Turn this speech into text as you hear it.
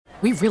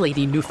We really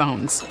need new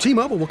phones.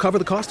 T-Mobile will cover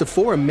the cost of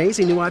 4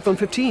 amazing new iPhone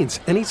 15s,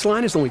 and each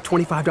line is only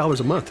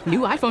 $25 a month. New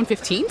iPhone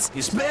 15s?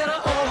 It's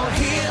better over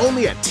here.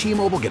 Only at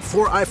T-Mobile, get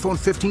 4 iPhone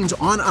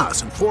 15s on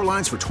us and 4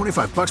 lines for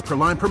 $25 per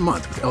line per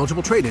month with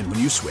eligible trade-in when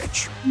you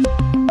switch.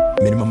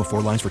 Minimum of 4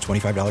 lines for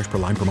 $25 per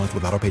line per month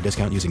with autopay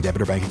discount using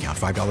debit or bank account.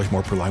 $5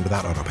 more per line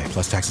without autopay,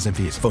 plus taxes and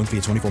fees. Phone fee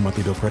at 24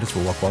 monthly bill credits for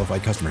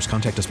well-qualified customers.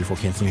 Contact us before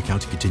canceling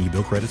account to continue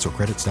bill credits or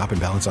credit stop and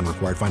balance on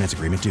required finance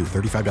agreement due.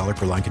 $35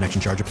 per line connection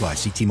charge applies.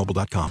 See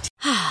T-Mobile.com.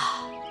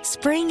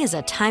 Spring is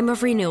a time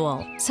of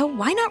renewal, so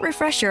why not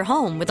refresh your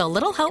home with a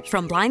little help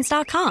from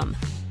Blinds.com?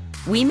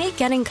 We make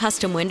getting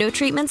custom window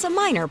treatments a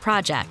minor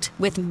project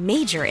with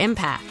major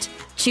impact.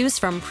 Choose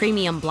from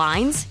premium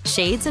blinds,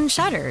 shades, and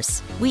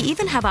shutters. We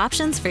even have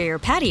options for your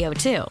patio,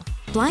 too.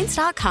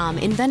 Blinds.com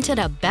invented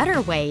a better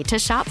way to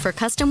shop for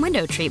custom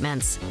window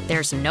treatments.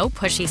 There's no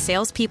pushy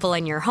salespeople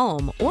in your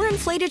home or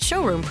inflated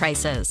showroom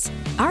prices.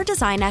 Our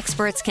design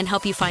experts can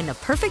help you find the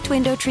perfect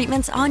window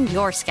treatments on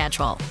your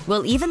schedule.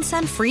 We'll even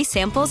send free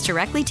samples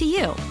directly to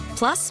you.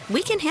 Plus,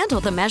 we can handle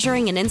the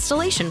measuring and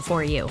installation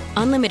for you.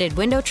 Unlimited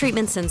window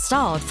treatments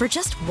installed for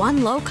just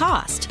one low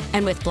cost.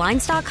 And with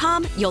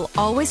Blinds.com, you'll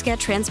always get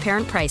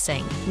transparent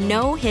pricing.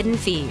 No hidden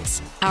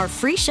fees. Our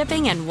free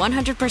shipping and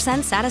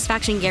 100%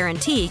 satisfaction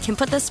guarantee can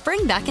put the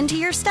spring back into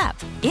your step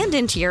and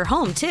into your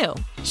home, too.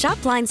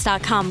 Shop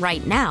Blinds.com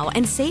right now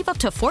and save up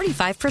to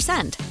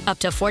 45%. Up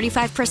to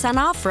 45%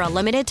 off for a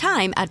limited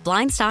time at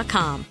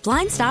Blinds.com.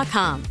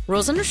 Blinds.com.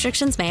 Rules and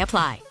restrictions may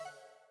apply.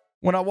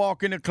 When I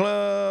walk in the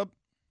club.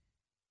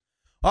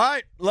 All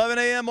right, 11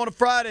 a.m. on a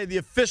Friday, the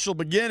official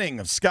beginning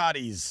of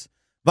Scotty's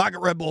Vodka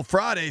Red Bull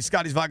Friday.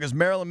 Scotty's Vodka is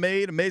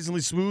Maryland-made,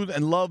 amazingly smooth,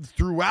 and loved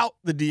throughout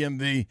the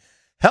DMV.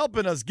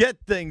 Helping us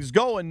get things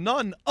going,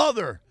 none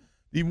other,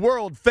 the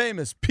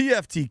world-famous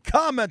PFT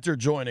commenter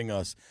joining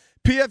us.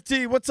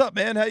 PFT, what's up,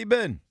 man? How you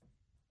been?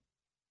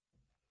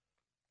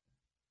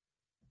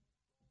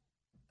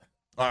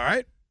 All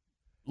right.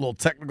 A little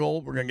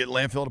technical. We're going to get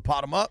Landfill to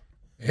pot him up.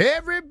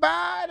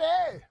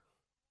 Everybody.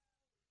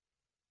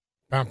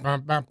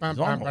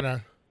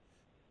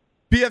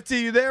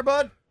 PFT, you there,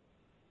 bud?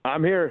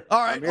 I'm here. All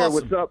right, I'm here. awesome.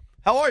 What's up?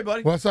 How are you,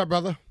 buddy? What's up,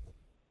 brother?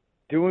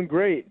 Doing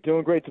great.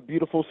 Doing great. It's a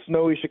beautiful,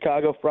 snowy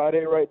Chicago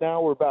Friday right now.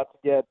 We're about to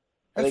get.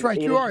 That's right.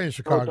 You are in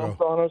Chicago.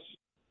 On us.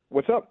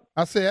 What's up?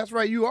 I said, that's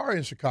right. You are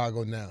in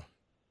Chicago now.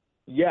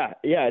 Yeah.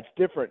 It's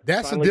different.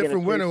 That's Finally a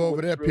different winter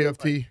over there,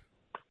 PFT.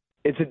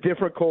 It's a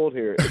different cold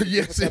here.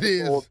 Yes, it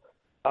is.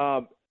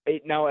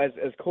 Now, as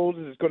cold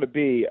as it's going to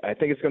be, I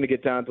think it's going to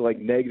get down to like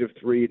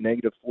 -3,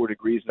 -4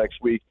 degrees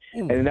next week.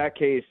 And in that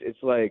case,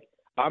 it's like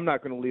I'm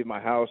not going to leave my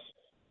house.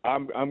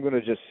 I'm going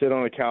to just sit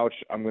on a couch.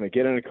 I'm going to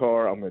get in a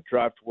car. I'm going to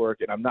drive to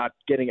work, and I'm not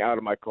getting out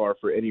of my car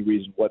for any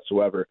reason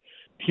whatsoever.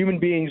 Human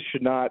beings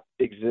should not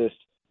exist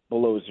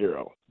below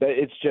zero.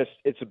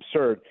 It's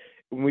absurd.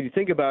 When you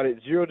think about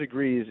it, 0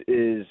 degrees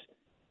is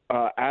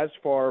as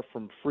far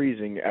from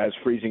freezing as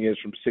freezing is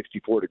from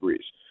 64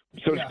 degrees.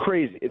 So it's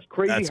crazy. It's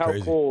crazy how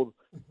cold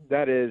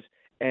that is.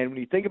 And when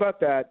you think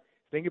about that,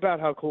 think about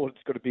how cold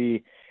it's going to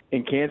be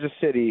in Kansas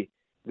City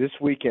this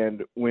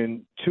weekend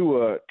when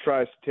Tua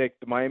tries to take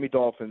the Miami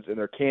Dolphins in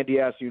their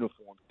candy-ass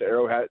uniform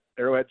to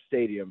Arrowhead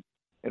Stadium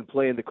and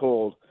play in the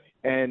cold.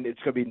 And it's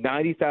going to be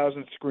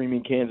 90,000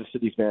 screaming Kansas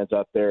City fans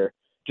out there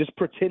just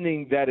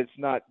pretending that it's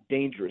not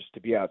dangerous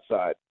to be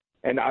outside.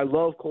 And I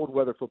love cold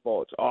weather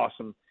football. It's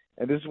awesome.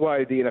 And this is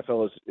why the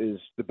NFL is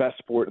the best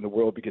sport in the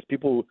world, because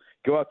people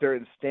go out there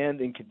and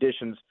stand in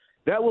conditions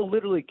that will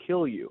literally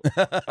kill you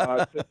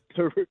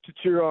to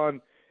cheer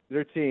on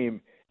their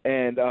team.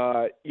 And,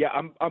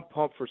 I'm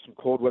pumped for some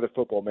cold weather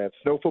football, man.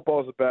 Snow football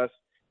is the best.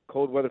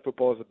 Cold weather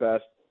football is the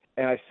best.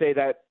 And I say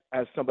that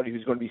as somebody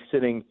who's going to be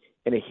sitting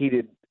in a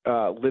heated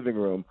living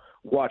room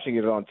watching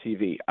it on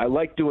TV. I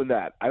like doing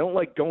that. I don't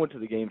like going to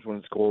the games when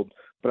it's cold,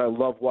 but I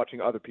love watching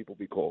other people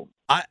be cold.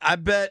 I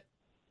bet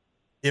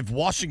if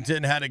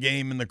Washington had a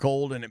game in the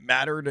cold and it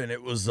mattered and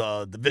it was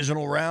a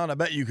divisional round, I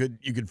bet you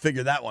could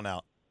figure that one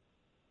out.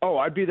 Oh,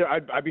 I'd be there.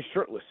 I'd be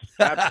shirtless.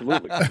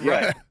 Absolutely.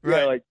 Yeah.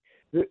 Right.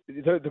 Yeah,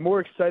 like the more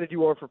excited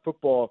you are for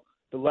football,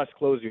 the less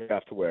clothes you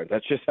have to wear.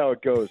 That's just how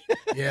it goes.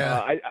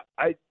 Yeah.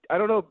 I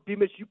don't know,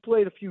 B-Mitch, you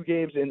played a few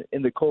games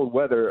in the cold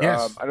weather.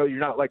 Yes. I know you're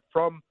not like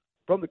from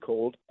the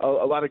cold. A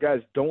lot of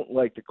guys don't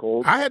like the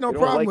cold. I had no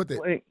problem with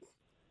it.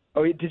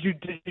 Oh, did you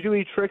do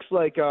any tricks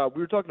like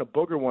we were talking to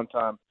Booger one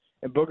time,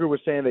 and Booger was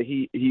saying that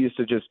he used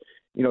to just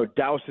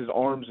douse his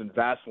arms in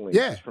Vaseline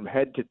just from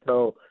head to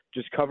toe.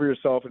 Just cover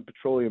yourself in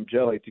petroleum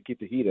jelly to keep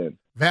the heat in.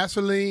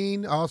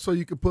 Vaseline. Also,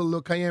 you could put a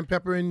little cayenne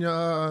pepper in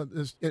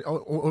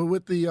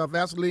with the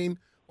Vaseline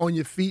on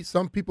your feet.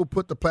 Some people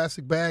put the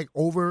plastic bag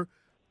over.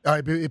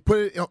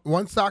 Put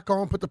one sock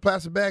on, put the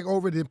plastic bag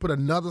over, then put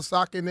another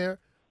sock in there.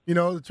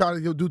 To try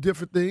to do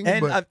different things.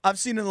 And I've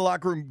seen in the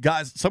locker room,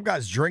 some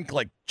guys drink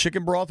like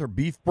chicken broth or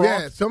beef broth.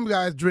 Yeah, some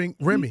guys drink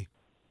Remy.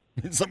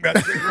 Some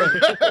guys drink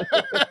Remy.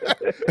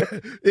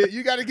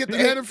 You got to get the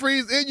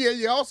antifreeze in you.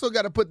 You also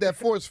got to put that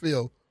force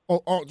field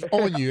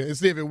on you and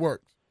see if it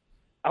works.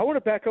 I want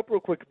to back up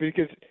real quick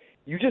because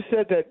You just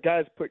said that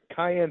guys put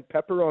cayenne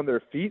pepper on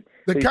their feet.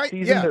 They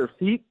season their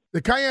feet.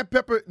 The cayenne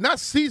pepper, not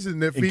season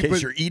their feet, case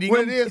but you're eating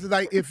what them? it is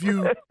like if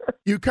you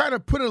kind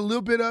of put a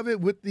little bit of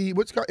it with the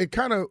what's called it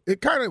kind of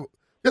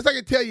just like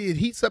I tell you, it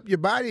heats up your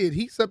body, it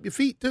heats up your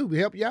feet too to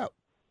help you out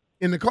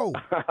in the cold.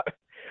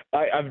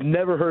 I've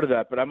never heard of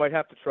that, but I might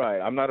have to try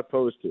it. I'm not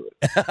opposed to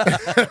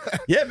it.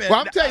 Yeah, man. Well,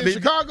 I'm telling you,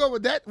 Chicago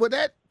with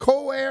that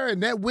cold air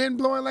and that wind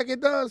blowing like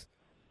it does,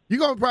 you're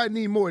gonna probably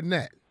need more than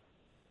that.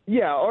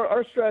 Yeah,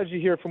 our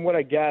strategy here, from what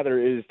I gather,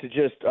 is to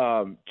just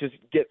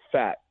get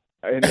fat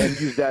and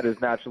use that as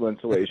natural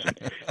insulation.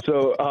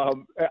 So,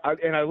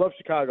 I love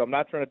Chicago. I'm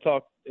not trying to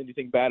talk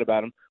anything bad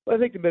about them, but I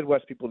think the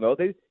Midwest people know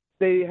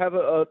they have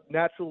a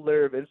natural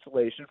layer of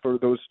insulation for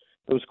those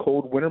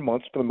cold winter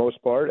months for the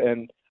most part,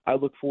 and I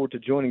look forward to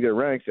joining their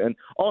ranks. And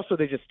also,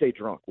 they just stay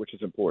drunk, which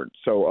is important.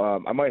 So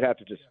I might have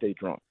to just stay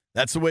drunk.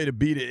 That's the way to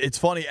beat it. It's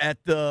funny,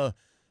 at the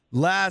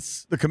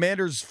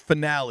Commanders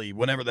finale,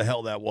 whenever the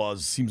hell that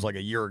was, seems like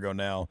a year ago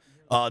now,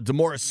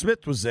 DeMaurice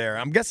Smith was there.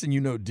 I'm guessing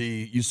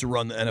D used to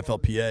run the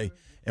NFLPA,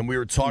 and we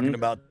were talking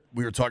about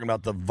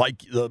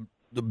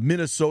the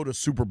Minnesota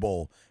Super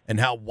Bowl and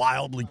how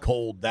wildly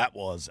cold that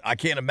was. I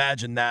can't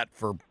imagine that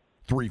for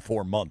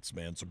 3-4 months,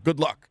 man. So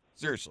good luck.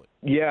 Seriously.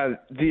 Yeah,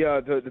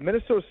 the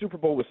Minnesota Super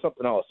Bowl was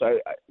something else.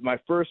 My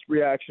first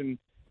reaction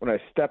when I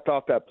stepped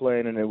off that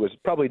plane, and it was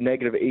probably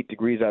negative 8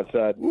 degrees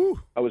outside. Ooh.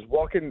 I was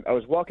walking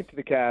to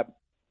the cab,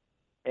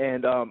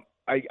 and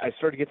I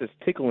started to get this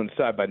tickle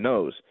inside my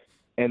nose,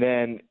 and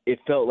then it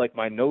felt like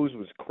my nose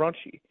was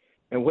crunchy.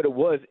 And what it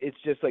was, it's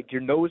just like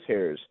your nose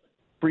hairs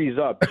freeze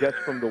up just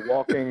from the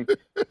walking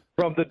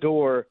from the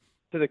door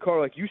to the car.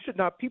 Like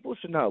people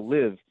should not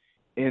live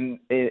in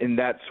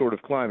that sort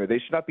of climate. They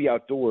should not be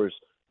outdoors,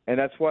 and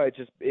that's why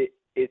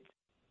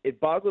it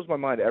boggles my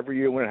mind every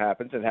year when it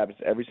happens. It happens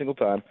every single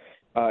time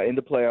in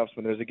the playoffs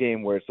when there's a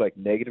game where it's like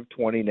negative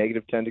 20,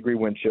 negative 10 degree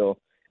wind chill,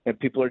 and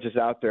people are just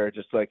out there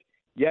just like,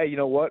 yeah, you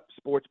know what?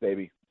 Sports,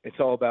 baby. It's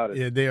all about it.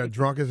 Yeah, they are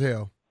drunk as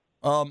hell.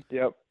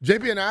 Yep.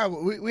 JP and I,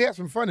 we had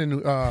some fun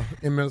in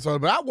Minnesota,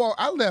 but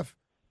I left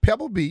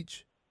Pebble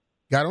Beach,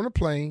 got on a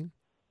plane,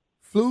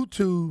 flew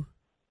to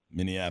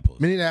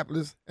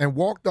Minneapolis, and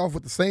walked off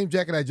with the same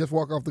jacket I just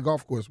walked off the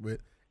golf course with.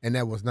 And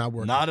that was not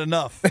working. Not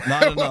enough.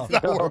 Not enough.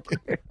 Not working.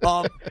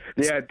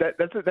 Yeah,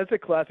 that's a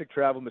classic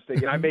travel mistake,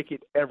 and I make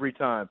it every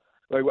time.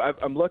 Like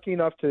I'm lucky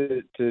enough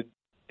to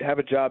have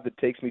a job that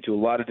takes me to a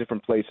lot of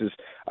different places.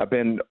 I've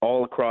been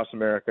all across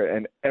America,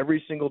 and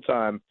every single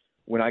time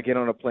when I get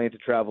on a plane to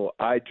travel,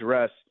 I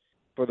dress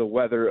for the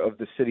weather of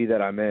the city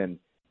that I'm in,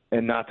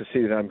 and not the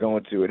city that I'm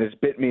going to. And it's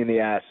bit me in the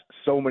ass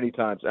so many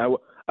times. I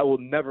will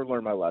never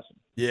learn my lesson.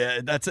 Yeah,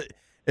 that's it.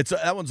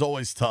 That one's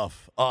always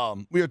tough.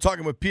 We are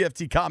talking with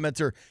PFT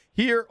commenter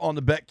here on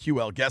the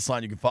BetQL guest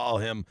line. You can follow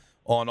him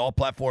on all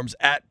platforms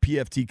at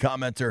PFT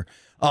commenter.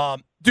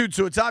 Dude,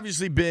 so it's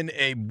obviously been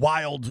a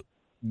wild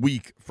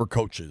week for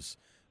coaches.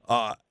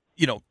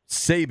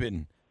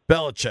 Saban,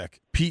 Belichick,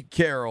 Pete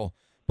Carroll.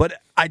 But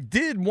I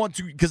did want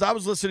to, because I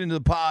was listening to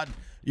the pod,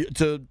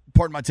 to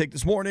Pardon My Take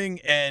this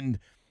morning, and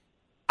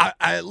I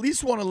at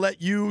least want to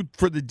let you,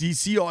 for the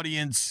DC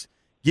audience,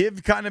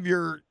 give kind of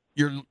your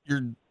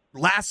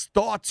last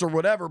thoughts or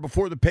whatever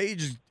before the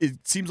page.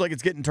 It seems like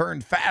it's getting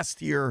turned fast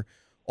here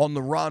on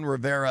the Ron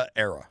Rivera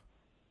era.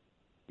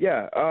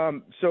 Yeah.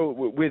 So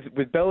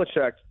with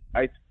Belichick,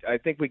 I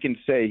think we can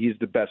say he's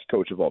the best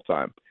coach of all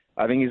time.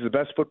 I think he's the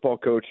best football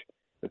coach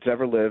that's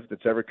ever lived,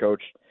 that's ever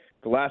coached.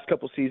 The last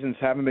couple seasons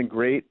haven't been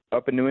great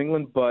up in New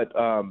England, but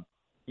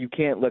you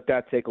can't let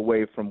that take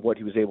away from what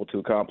he was able to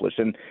accomplish.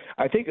 And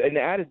I think an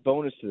added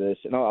bonus to this,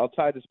 and I'll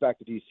tie this back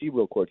to DC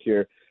real quick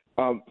here.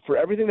 For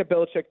everything that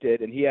Belichick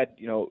did, and he had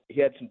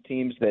some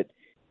teams that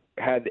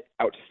had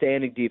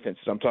outstanding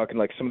defenses. I'm talking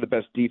like some of the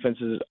best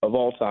defenses of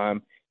all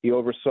time. He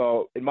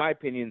oversaw, in my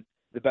opinion,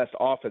 the best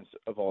offense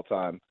of all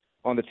time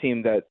on the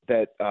team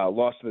that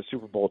lost in the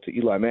Super Bowl to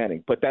Eli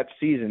Manning. But that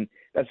season,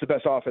 that's the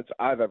best offense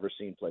I've ever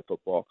seen play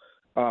football.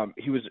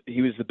 He was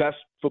the best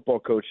football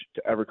coach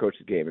to ever coach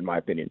the game, in my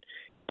opinion.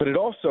 But it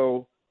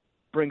also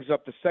brings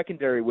up the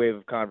secondary wave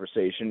of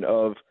conversation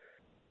of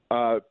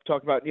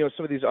talking about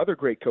some of these other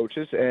great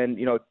coaches, and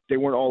they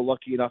weren't all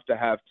lucky enough to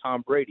have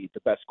Tom Brady, the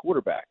best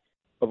quarterback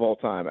of all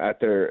time,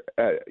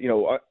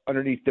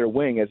 underneath their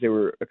wing as they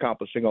were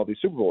accomplishing all these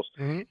Super Bowls.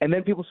 Mm-hmm. And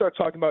then people start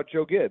talking about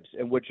Joe Gibbs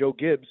and what Joe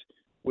Gibbs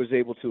was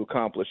able to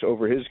accomplish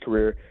over his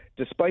career,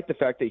 despite the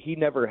fact that he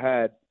never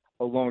had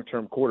a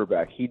long-term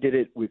quarterback. He did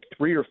it with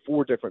 3 or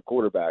 4 different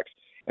quarterbacks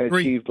and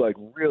achieved like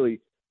really,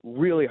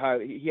 really high.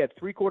 He had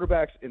 3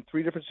 quarterbacks in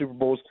 3 different Super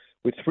Bowls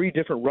with 3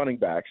 different running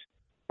backs,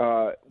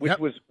 which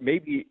was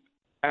maybe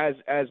as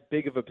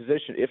big of a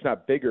position, if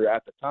not bigger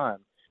at the time.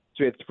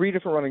 So he had 3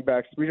 different running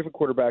backs, 3 different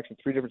quarterbacks, and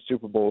 3 different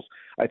Super Bowls.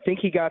 I think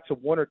he got to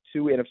 1 or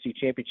 2 NFC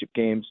Championship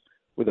games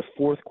with a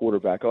 4th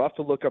quarterback. I'll have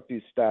to look up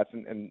these stats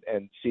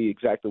and see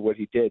exactly what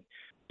he did.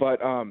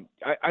 But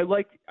I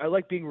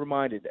like being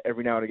reminded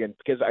every now and again,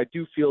 because I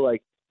do feel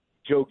like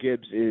Joe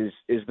Gibbs is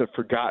the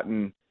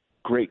forgotten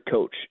great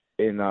coach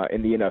in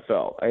the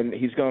NFL, and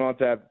he's gone on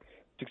to have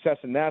success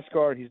in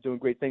NASCAR. He's doing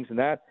great things in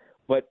that.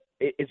 But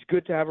it's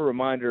good to have a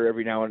reminder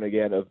every now and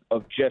again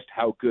of just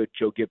how good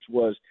Joe Gibbs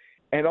was.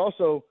 And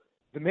also,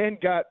 the man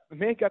got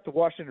the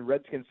Washington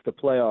Redskins to the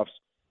playoffs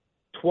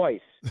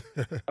twice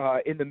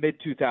in the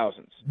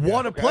mid-2000s.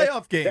 Won a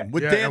playoff game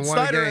with Dan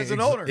Snyder as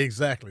an owner.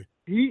 Exactly.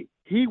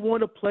 He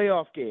won a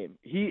playoff game.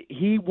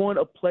 He won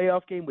a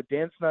playoff game with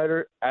Dan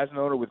Snyder as an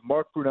owner, with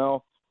Mark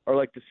Brunell, or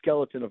like the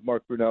skeleton of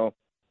Mark Brunell,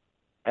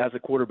 as a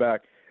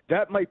quarterback.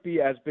 That might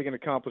be as big an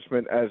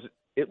accomplishment as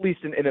at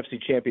least an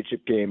NFC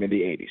Championship game in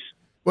the 80s.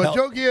 Well,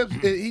 Joe Gibbs,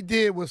 he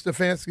did what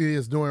Stefanski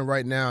is doing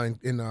right now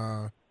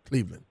in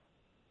Cleveland.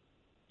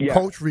 Yeah.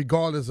 Coach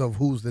regardless of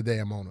who's the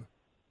damn owner.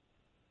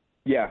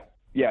 Yeah.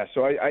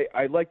 So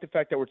I like the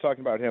fact that we're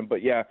talking about him.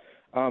 But, yeah,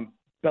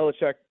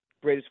 Belichick,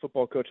 greatest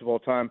football coach of all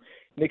time.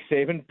 Nick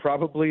Saban,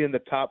 probably in the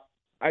top.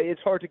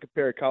 It's hard to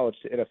compare college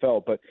to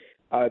NFL, but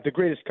the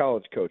greatest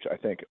college coach, I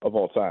think, of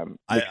all time,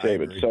 Nick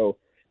Saban. So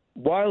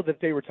wild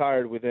that they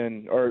retired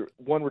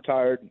one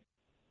retired,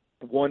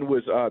 one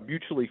was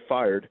mutually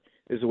fired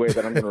is the way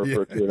that I'm going to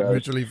refer to it as.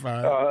 Mutually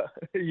fired.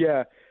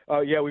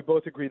 We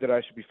both agree that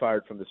I should be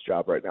fired from this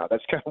job right now.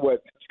 That's kind of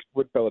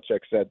what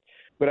Belichick said.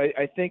 But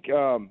I think,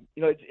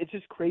 it's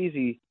just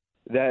crazy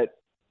that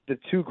the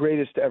two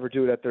greatest to ever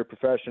do it at their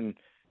profession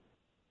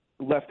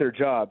left their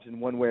jobs in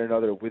one way or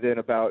another within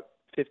about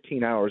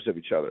 15 hours of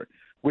each other,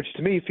 which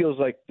to me feels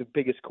like the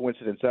biggest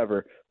coincidence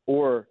ever,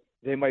 or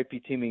they might be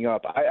teaming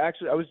up. I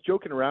was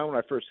joking around when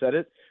I first said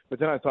it, but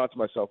then I thought to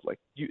myself, like,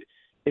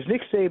 if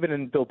Nick Saban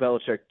and Bill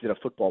Belichick did a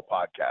football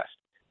podcast,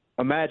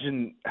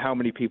 imagine how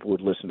many people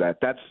would listen to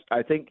that.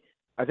 I think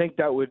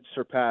that would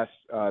surpass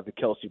the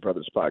Kelsey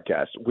Brothers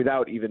podcast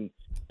without even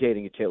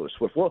dating a Taylor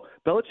Swift. Well,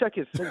 Belichick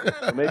is single,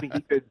 so maybe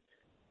he could.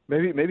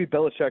 Maybe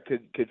Belichick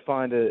could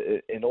find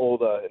an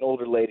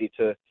older lady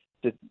to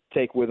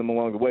take with him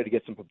along the way to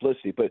get some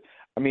publicity. But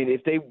I mean,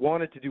 if they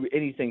wanted to do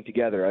anything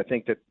together, I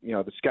think that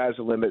the sky's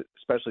the limit,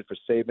 especially for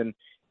Saban.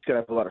 He's gonna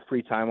have a lot of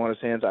free time on his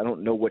hands. I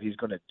don't know what he's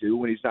gonna do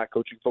when he's not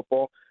coaching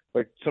football.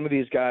 Like some of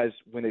these guys,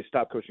 when they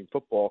stop coaching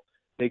football,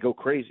 they go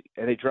crazy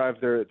and they drive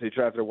their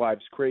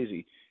wives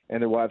crazy.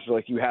 And their wives are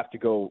like, "You have to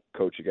go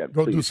coach again.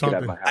 Go Please do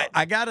something." Get out of my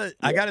house.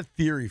 I got a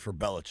theory for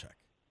Belichick,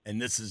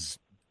 and this is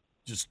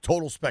just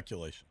total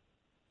speculation.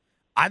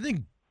 I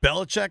think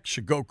Belichick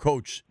should go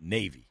coach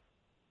Navy.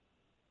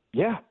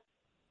 Yeah.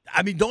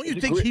 I mean, don't you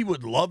think he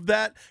would love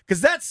that?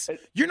 Because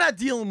you're not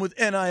dealing with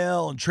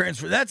NIL and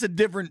transfer. That's a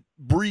different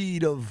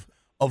breed of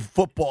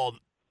football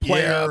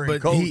player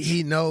and coach.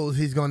 He knows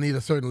he's going to need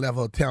a certain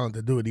level of talent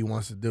to do what he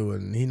wants to do,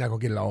 and he's not going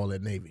to get it all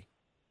at Navy.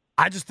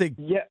 I just think,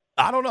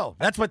 I don't know.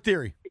 That's my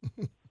theory.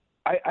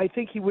 I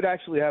think he would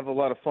actually have a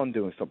lot of fun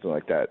doing something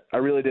like that. I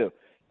really do.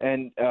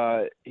 And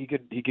he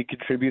could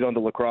contribute on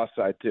the lacrosse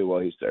side too while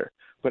he's there.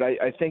 But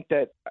I think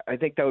that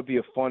would be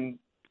a fun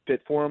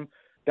fit for him.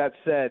 That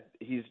said,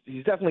 he's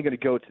definitely going to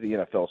go to the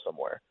NFL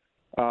somewhere.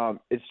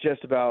 It's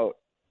just about,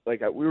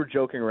 like, we were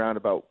joking around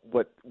about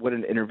what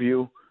an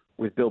interview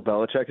with Bill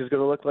Belichick is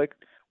going to look like.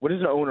 What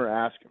does an owner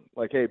ask him?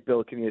 Like, hey,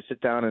 Bill, can you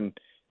sit down and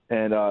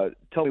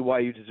tell me why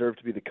you deserve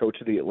to be the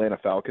coach of the Atlanta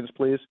Falcons,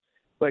 please?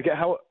 Like,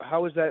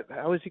 how is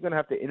he going to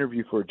have to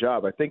interview for a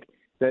job? I think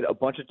that a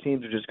bunch of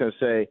teams are just going to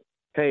say,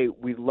 hey,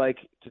 we'd like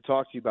to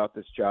talk to you about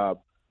this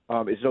job.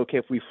 Is it okay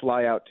if we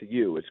fly out to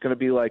you? It's going to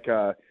be like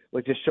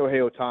this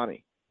Shohei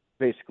Ohtani,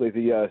 basically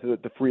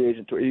the free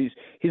agent tour.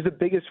 He's the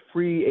biggest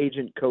free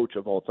agent coach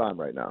of all time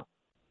right now.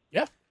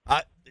 Yeah,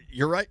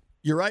 you're right.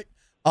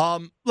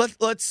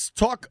 Let's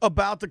talk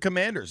about the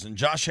Commanders. And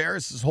Josh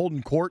Harris is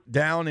holding court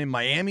down in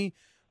Miami.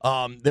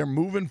 They're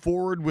moving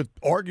forward with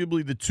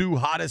arguably the two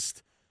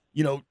hottest,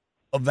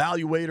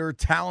 evaluator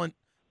talent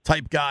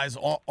type guys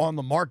on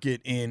the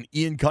market in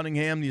Ian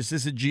Cunningham, the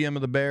assistant GM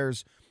of the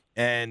Bears,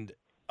 and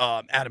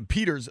Adam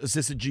Peters,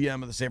 assistant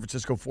GM of the San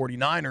Francisco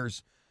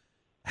 49ers.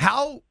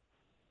 How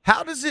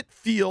does it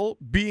feel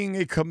being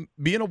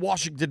a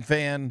Washington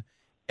fan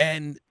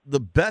and the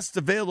best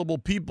available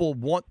people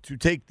want to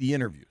take the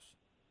interviews?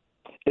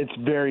 It's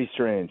very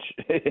strange.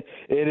 It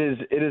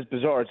is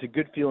bizarre. It's a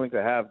good feeling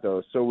to have,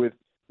 though. So with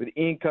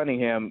Ian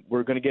Cunningham,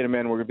 we're going to get him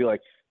in. We're going to be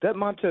like, that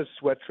Montez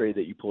Sweat trade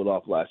that you pulled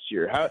off last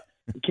year,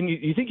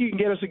 you think you can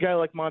get us a guy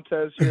like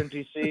Montez here in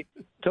D.C.?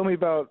 Tell me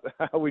about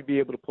how we'd be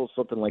able to pull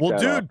something like that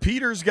off. Well, dude,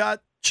 Peters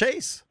got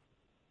Chase.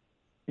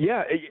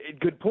 Yeah,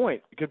 good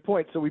point. Good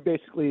point. So we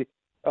basically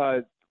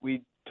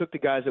we took the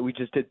guys that we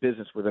just did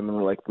business with them, and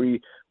we're like,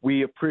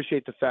 we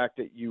appreciate the fact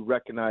that you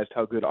recognized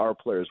how good our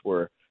players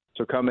were.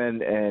 So come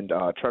in and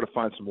try to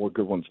find some more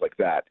good ones like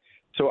that.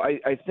 So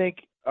I think,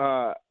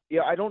 I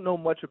don't know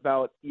much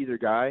about either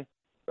guy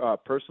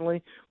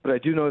personally, but I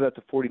do know that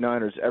the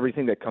 49ers,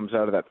 everything that comes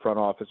out of that front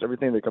office,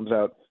 everything that comes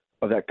out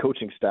of that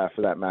coaching staff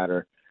for that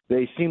matter,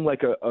 they seem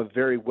like a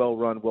very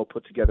well-run,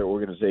 well-put-together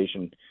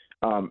organization.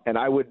 And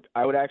I would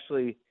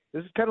actually –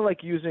 this is kind of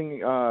like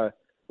using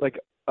like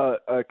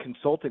a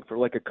consulting for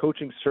like a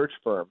coaching search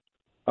firm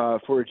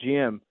for a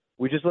GM.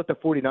 We just let the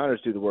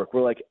 49ers do the work.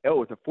 We're like,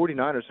 if the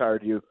 49ers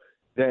hired you,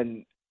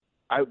 then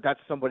that's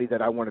somebody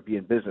that I want to be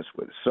in business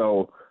with.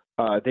 So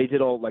They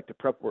did all like the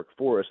prep work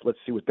for us. Let's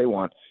see what they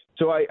want.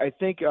 So I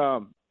think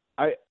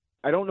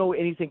I don't know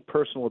anything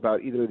personal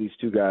about either of these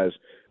two guys,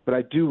 but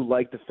I do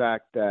like the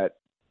fact that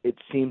it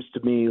seems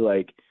to me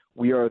like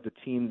we are the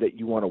team that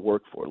you want to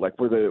work for. Like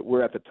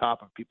we're at the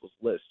top of people's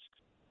lists,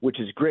 which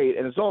is great,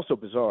 and it's also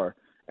bizarre.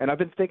 And I've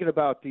been thinking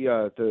about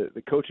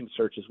the coaching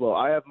search as well.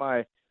 I have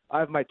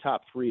my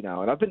top three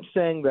now, and I've been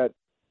saying that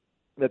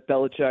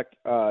Belichick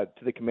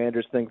to the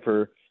Commanders thing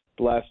for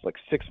the last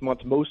 6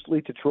 months,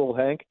 mostly to troll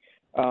Hank.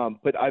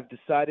 But I've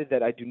decided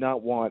that I do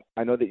not want –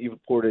 I know that you've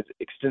reported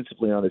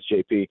extensively on this,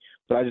 JP,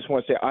 but I just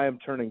want to say I am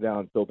turning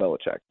down Bill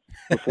Belichick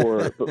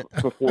before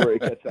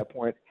it gets to that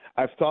point.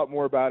 I've thought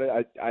more about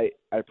it. I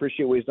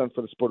appreciate what he's done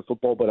for the sport of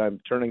football, but I'm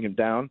turning him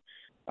down.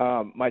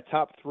 My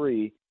top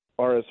three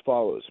are as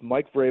follows.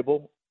 Mike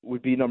Vrabel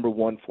would be number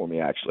one for me,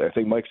 actually. I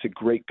think Mike's a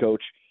great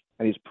coach,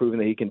 and he's proven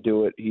that he can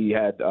do it. He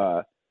had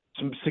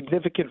some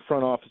significant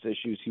front office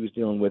issues he was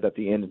dealing with at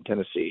the end in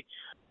Tennessee.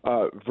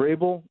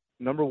 Vrabel,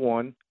 number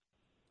one.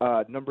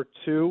 Number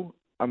two,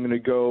 I'm going to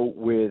go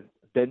with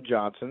Ben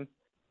Johnson.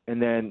 And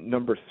then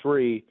number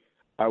three,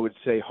 I would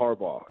say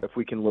Harbaugh, if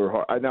we can lure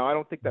Harbaugh. Now, I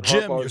don't think that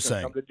Harbaugh is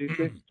going to come to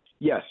DC.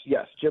 Yes,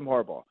 Jim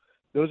Harbaugh.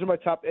 Those are my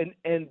top.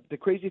 And the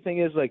crazy thing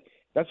is,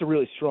 that's a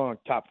really strong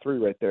top three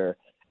right there.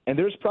 And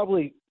there's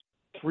probably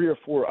three or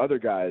four other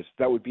guys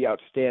that would be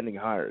outstanding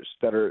hires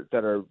that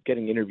are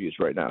getting interviews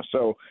right now.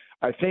 So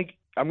I think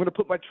I'm going to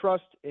put my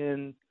trust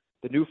in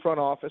the new front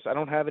office. I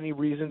don't have any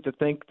reason to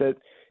think that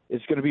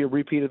it's going to be a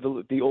repeat of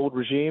the old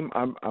regime.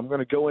 I'm going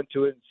to go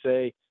into it and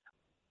say,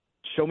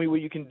 show me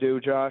what you can do,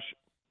 Josh.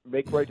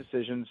 Make right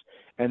decisions,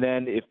 and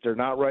then if they're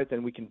not right,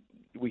 then we can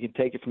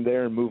take it from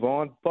there and move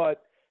on.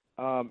 But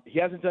he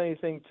hasn't done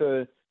anything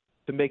to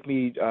make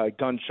me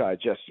gun shy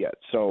just yet.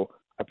 So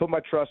I put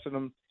my trust in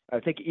him. I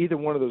think either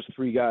one of those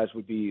three guys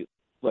would be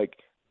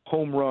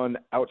home run,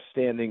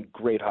 outstanding,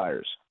 great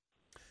hires.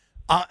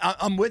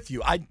 I'm with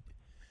you.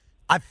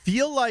 I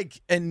feel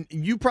like, and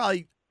you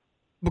probably,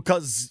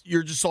 because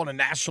you're just on a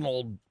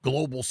national,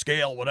 global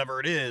scale, whatever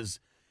it is,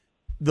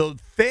 the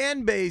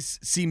fan base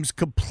seems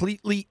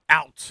completely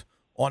out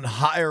on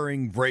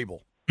hiring Vrabel.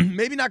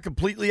 Maybe not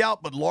completely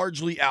out, but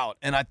largely out.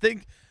 And I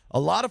think a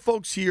lot of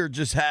folks here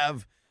just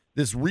have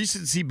this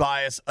recency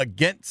bias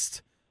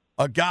against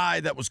a guy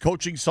that was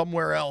coaching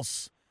somewhere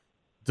else,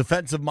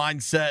 defensive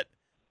mindset,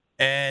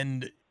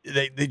 and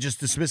they just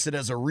dismiss it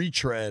as a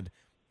retread.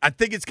 I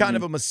think it's kind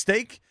of a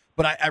mistake,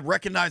 but I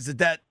recognize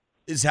that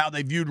is how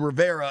they viewed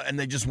Rivera, and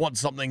they just want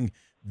something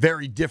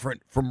very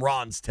different from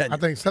Ron's tenure. I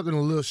think something a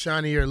little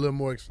shinier, a little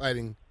more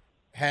exciting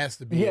has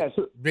to be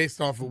based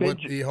off of what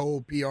the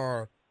whole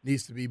PR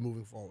needs to be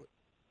moving forward.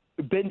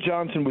 Ben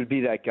Johnson would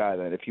be that guy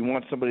then. If you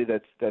want somebody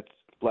that's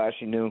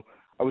flashy new.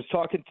 I was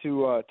talking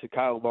to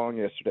Kyle Long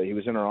yesterday. He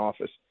was in our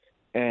office,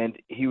 and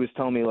he was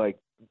telling me,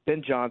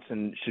 Ben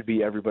Johnson should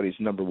be everybody's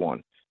number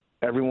one.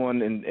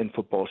 Everyone in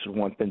football should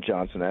want Ben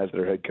Johnson as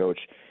their head coach.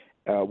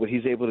 What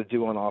he's able to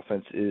do on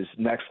offense is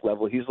next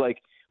level. He's like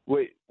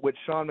what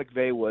Sean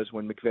McVay was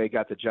when McVay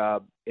got the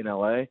job in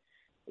L.A.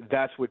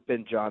 That's what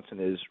Ben Johnson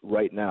is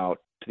right now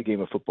to the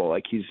game of football.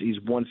 He's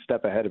one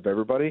step ahead of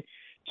everybody.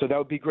 So that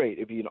would be great.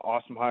 It'd be an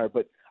awesome hire.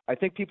 But I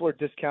think people are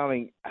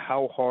discounting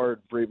how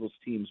hard Vrabel's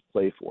teams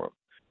play for him.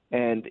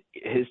 And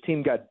his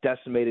team got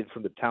decimated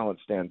from the talent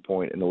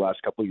standpoint in the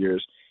last couple of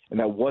years, and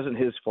that wasn't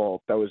his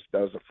fault. That was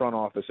the front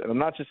office. And I'm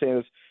not just saying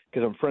this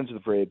because I'm friends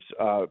with the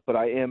Vrabes, but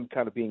I am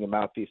kind of being a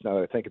mouthpiece now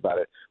that I think about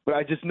it. But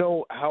I just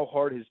know how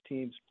hard his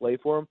teams play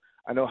for him.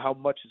 I know how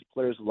much his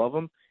players love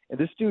him. And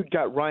this dude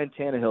got Ryan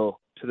Tannehill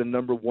to the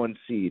number one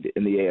seed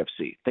in the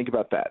AFC. Think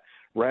about that.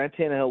 Ryan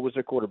Tannehill was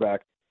their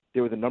quarterback.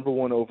 They were the number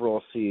one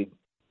overall seed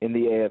in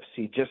the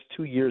AFC just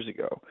 2 years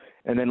ago.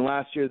 And then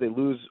last year they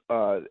lose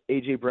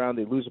A.J. Brown.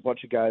 They lose a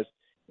bunch of guys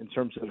in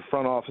terms of the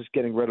front office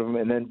getting rid of them.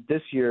 And then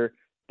this year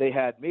they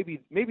had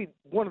maybe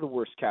one of the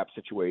worst cap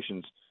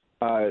situations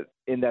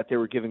in that they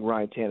were giving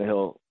Ryan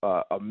Tannehill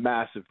a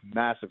massive,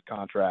 massive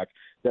contract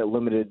that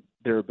limited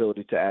their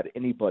ability to add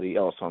anybody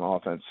else on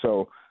offense.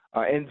 So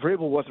and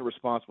Vrabel wasn't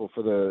responsible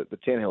for the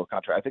Tannehill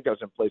contract. I think that was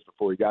in place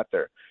before he got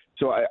there.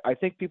 So I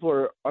think people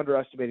are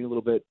underestimating a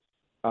little bit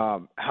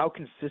how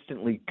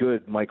consistently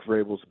good Mike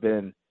Vrabel's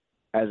been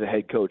as a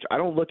head coach. I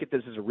don't look at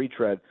this as a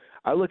retread.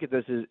 I look at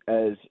this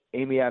as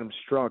Amy Adams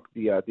Strunk,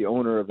 the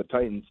owner of the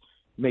Titans,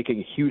 making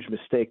a huge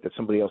mistake that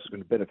somebody else is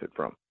going to benefit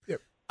from. Yeah.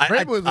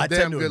 Vrabel is a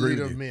damn good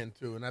leader of men,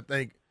 too. And I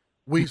think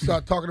we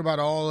start talking about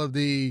all of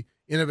the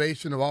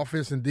innovation of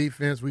offense and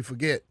defense. We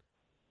forget,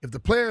 if the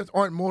players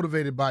aren't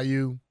motivated by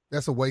you,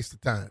 that's a waste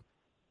of time.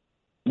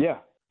 Yeah.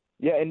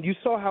 Yeah, and you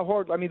saw how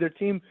hard – their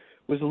team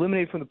was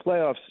eliminated from the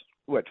playoffs,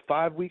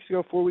 4 weeks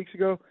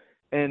ago?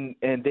 And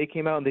they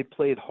came out and they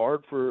played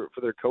hard for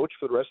their coach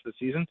for the rest of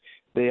the season.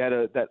 They had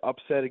that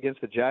upset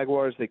against the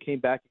Jaguars. They came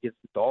back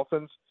against the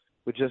Dolphins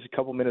with just a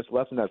couple minutes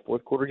left in that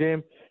fourth quarter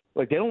game.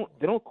 They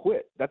don't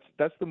quit.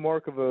 That's the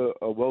mark of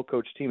a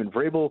well-coached team. And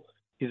Vrabel,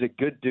 he's a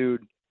good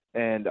dude,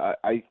 and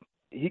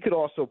he could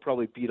also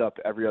probably beat up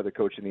every other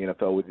coach in the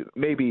NFL with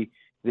maybe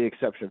the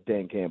exception of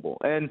Dan Campbell.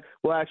 And,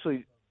 well,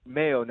 actually,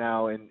 Mayo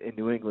now in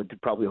New England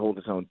could probably hold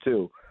his own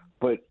too.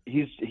 But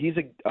he's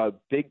a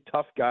big,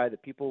 tough guy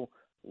that people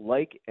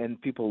like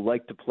and people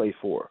like to play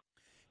for.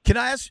 Can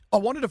I ask? I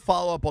wanted to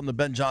follow up on the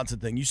Ben Johnson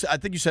thing. I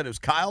think you said it was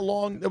Kyle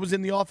Long that was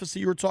in the office that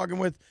you were talking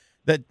with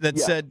that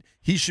said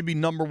he should be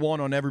number one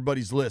on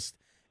everybody's list.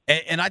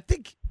 And I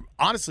think,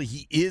 honestly,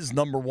 he is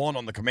number one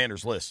on the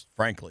Commanders' list,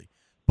 frankly.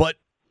 But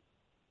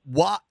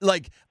why?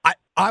 Like,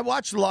 I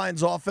watch the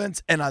Lions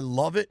offense, and I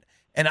love it.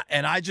 And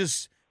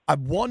I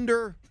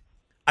wonder,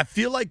 I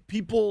feel like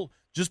people,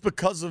 just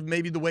because of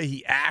maybe the way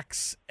he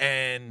acts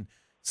and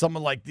some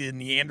of like the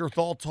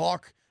Neanderthal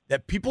talk,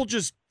 that people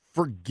just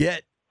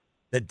forget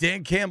that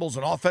Dan Campbell's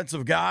an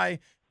offensive guy,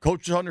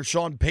 coached under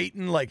Sean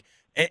Payton. Like,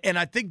 and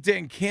I think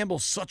Dan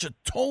Campbell's such a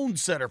tone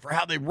setter for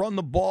how they run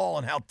the ball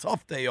and how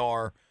tough they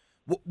are.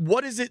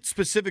 What is it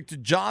specific to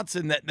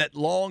Johnson that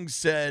Long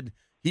said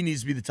he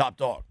needs to be the top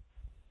dog?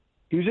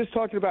 He was just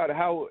talking about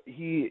how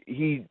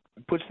he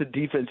puts the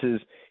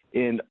defenses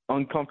in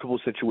uncomfortable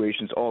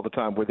situations all the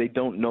time where they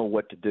don't know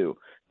what to do.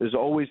 There's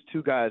always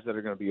two guys that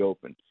are going to be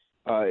open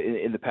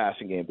in the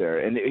passing game there.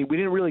 And we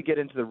didn't really get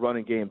into the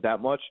running game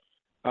that much.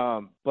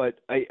 But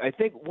I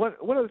think one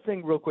other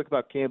thing real quick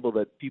about Campbell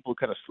that people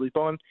kind of sleep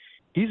on,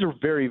 he's a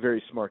very,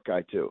 very smart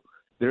guy too.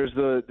 There's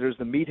the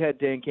meathead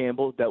Dan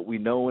Campbell that we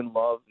know and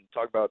love and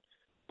talk about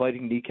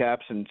biting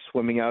kneecaps and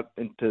swimming out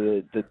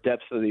into the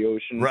depths of the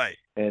ocean, right?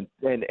 And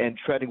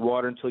treading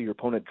water until your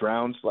opponent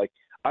drowns. Like,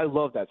 I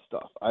love that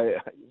stuff.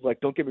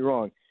 Don't get me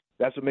wrong,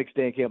 that's what makes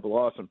Dan Campbell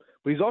awesome.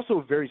 But he's also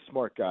a very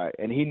smart guy,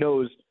 and he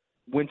knows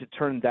when to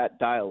turn that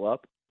dial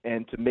up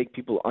and to make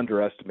people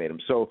underestimate him.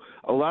 So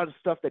a lot of the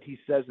stuff that he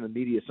says in the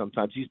media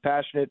sometimes, he's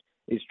passionate,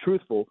 he's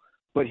truthful,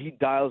 but he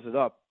dials it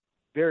up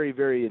very,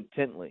 very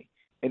intently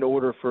in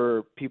order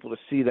for people to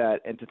see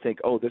that and to think,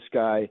 oh, this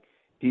guy,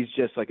 he's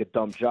just like a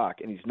dumb jock,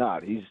 and he's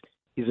not. He's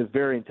a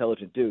very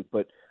intelligent dude.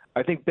 But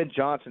I think Ben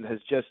Johnson has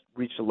just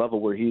reached a level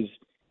where he's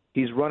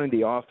running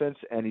the offense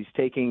and he's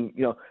taking,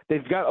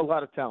 they've got a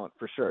lot of talent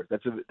for sure.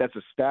 That's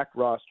a stacked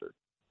roster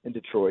in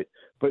Detroit.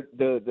 But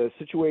the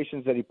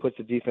situations that he puts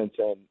the defense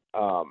in,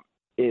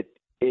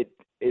 it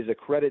is a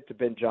credit to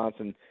Ben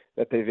Johnson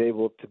that they've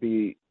able to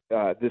be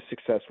this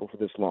successful for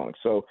this long.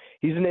 So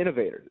he's an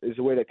innovator, is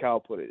the way that Kyle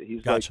put it.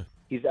 He's gotcha.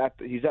 He's at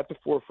the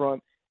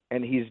forefront,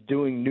 and he's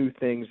doing new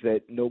things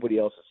that nobody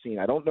else has seen.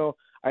 I don't know.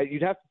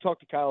 You'd have to talk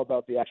to Kyle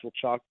about the actual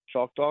chalk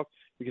talk,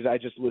 because I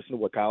just listen to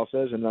what Kyle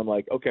says, and I'm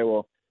like, okay,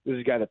 well, this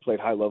is a guy that played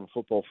high-level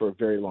football for a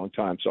very long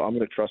time, so I'm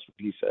going to trust what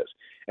he says.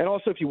 And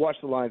also, if you watch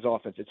the Lions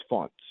offense, it's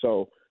fun.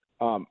 So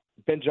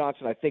Ben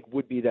Johnson, I think,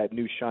 would be that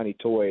new shiny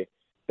toy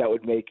that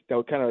would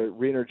kind of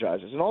re-energize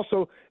us. And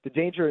also, the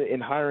danger in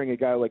hiring a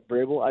guy like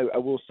Vrabel, I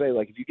will say,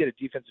 like, if you get a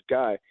defensive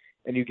guy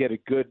and you get a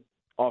good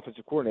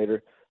offensive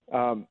coordinator,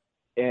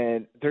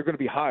 and they're going to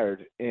be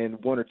hired in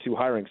one or two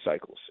hiring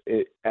cycles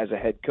as a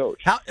head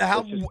coach.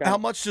 How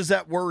much does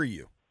that worry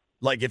you?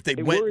 Like, if they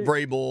went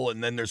Vrabel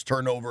and then there's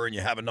turnover and you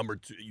have a number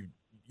two, you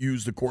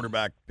use the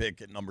quarterback pick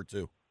at number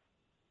two.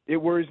 It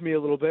worries me a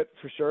little bit,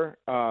 for sure.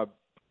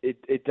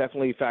 It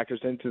definitely factors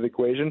into the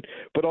equation,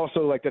 but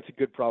also, like, that's a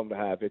good problem to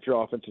have if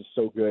your offense is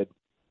so good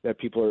that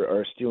people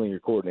are stealing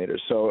your coordinators.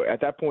 So at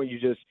that point,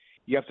 you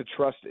have to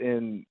trust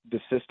in the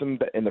system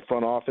in the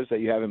front office that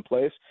you have in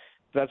place.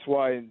 That's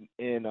why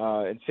in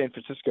San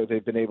Francisco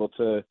they've been able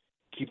to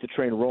keep the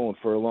train rolling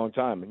for a long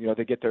time. And,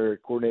 they get their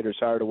coordinators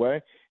hired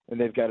away, and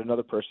they've got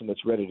another person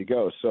that's ready to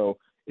go. So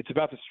it's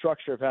about the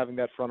structure of having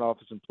that front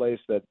office in place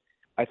that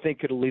I think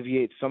could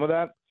alleviate some of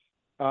that.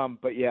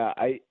 But yeah,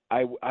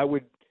 I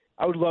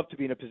would love to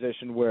be in a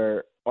position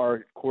where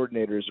our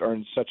coordinators are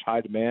in such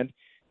high demand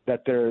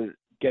that they're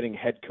getting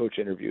head coach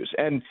interviews.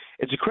 And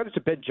it's a credit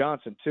to Ben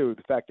Johnson too,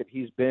 the fact that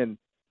he's been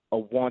a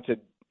wanted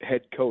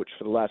head coach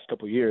for the last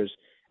couple of years,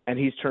 and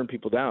he's turned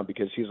people down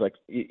because he's like,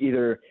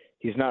 either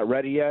he's not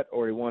ready yet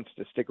or he wants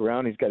to stick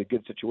around. He's got a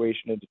good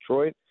situation in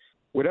Detroit.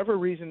 Whatever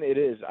reason it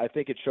is, I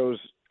think it shows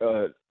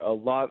a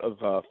lot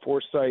of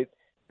foresight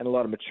and a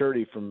lot of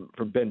maturity from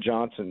Ben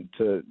Johnson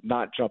to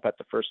not jump at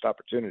the first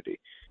opportunity.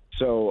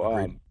 So,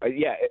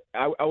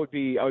 I would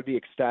be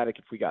ecstatic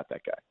if we got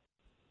that guy.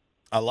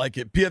 I like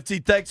it.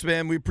 PFT, thanks,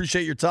 man. We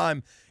appreciate your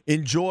time.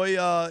 Enjoy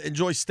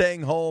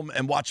staying home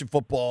and watching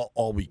football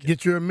all weekend.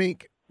 Get you a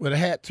mink with a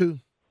hat, too.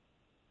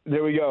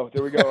 There we go.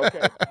 Okay.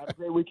 Have a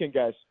great weekend,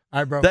 guys.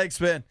 All right, bro.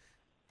 Thanks, man.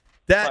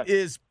 That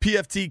is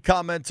PFT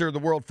commenter, the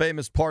world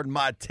famous Pardon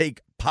My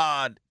Take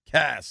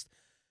podcast.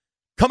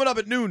 Coming up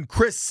at noon,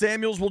 Chris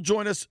Samuels will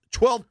join us.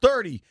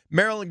 12:30,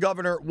 Maryland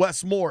Governor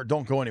Wes Moore.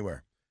 Don't go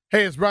anywhere.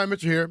 Hey, it's Brian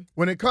Mitchell here.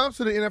 When it comes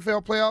to the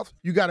NFL playoffs,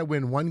 you got to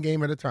win one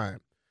game at a time.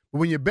 But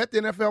when you bet the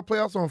NFL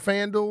playoffs on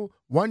FanDuel,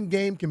 one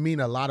game can mean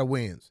a lot of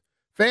wins.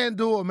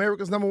 FanDuel,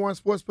 America's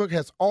 #1 sportsbook,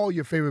 has all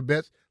your favorite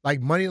bets like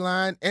money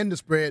line and the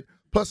spread,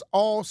 plus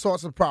all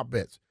sorts of prop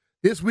bets.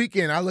 This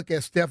weekend, I look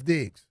at Steph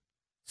Diggs,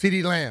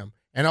 CeeDee Lamb,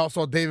 and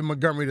also David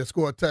Montgomery to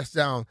score a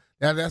touchdown.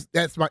 Now,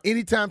 that's my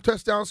anytime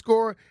touchdown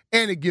scorer,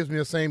 and it gives me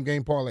a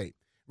same-game parlay.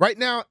 Right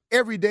now,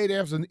 every day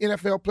there's an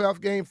NFL playoff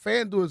game,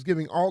 FanDuel is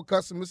giving all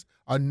customers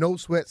a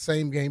no-sweat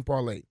same-game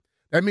parlay.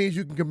 That means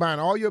you can combine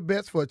all your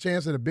bets for a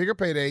chance at a bigger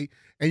payday,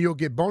 and you'll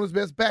get bonus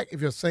bets back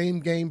if your same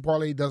game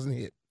parlay doesn't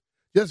hit.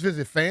 Just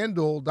visit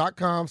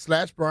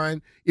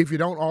FanDuel.com/Brian if you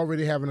don't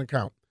already have an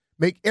account.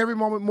 Make every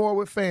moment more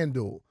with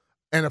FanDuel,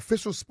 an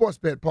official sports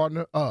bet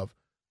partner of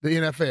the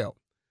NFL.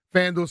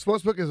 FanDuel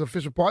Sportsbook is an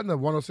official partner of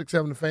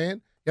 106.7 The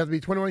Fan. You have to be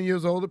 21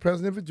 years old or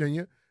present in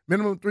Virginia.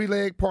 Minimum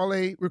 3-leg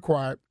parlay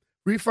required.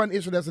 Refund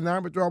issued as a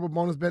non-withdrawable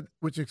bonus bet,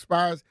 which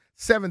expires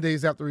 7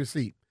 days after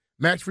receipt.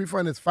 Max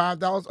refund is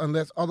 $5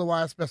 unless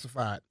otherwise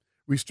specified.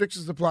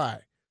 Restrictions apply.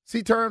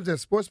 See terms at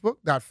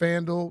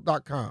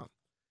sportsbook.fanduel.com.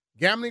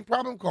 Gambling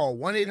problem? Call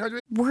 1-800.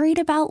 Worried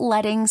about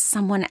letting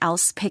someone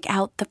else pick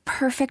out the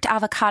perfect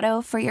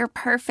avocado for your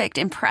perfect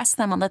impress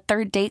them on the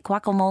third date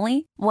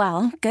guacamole?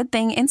 Well, good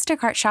thing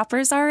Instacart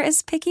shoppers are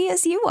as picky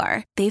as you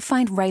are. They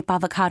find ripe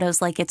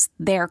avocados like it's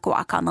their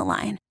guac on the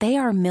line. They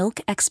are milk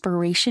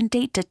expiration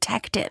date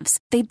detectives.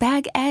 They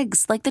bag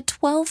eggs like the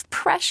 12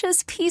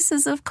 precious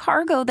pieces of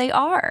cargo they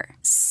are.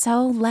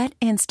 So let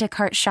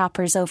Instacart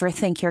shoppers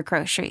overthink your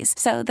groceries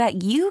so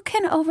that you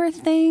can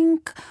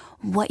overthink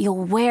what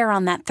you'll wear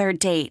on that third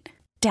date.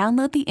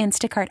 Download the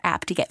Instacart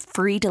app to get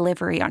free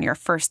delivery on your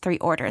first 3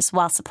 orders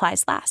while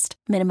supplies last.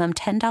 Minimum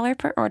 $10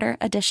 per order.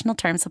 Additional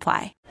terms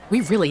apply.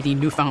 We really need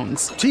new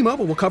phones.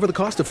 T-Mobile will cover the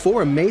cost of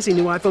 4 amazing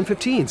new iPhone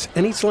 15s,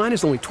 and each line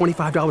is only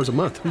 $25 a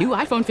month. New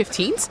iPhone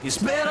 15s? It's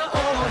better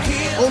over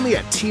here. Only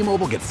at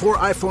T-Mobile, get 4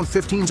 iPhone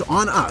 15s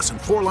on us and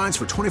 4 lines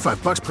for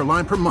 $25 per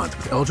line per month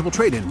with eligible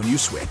trade-in when you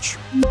switch.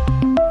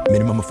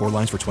 Minimum of 4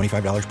 lines for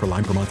 $25 per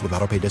line per month with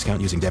autopay discount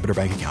using debit or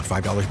bank account.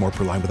 $5 more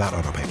per line without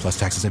autopay, plus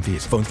taxes and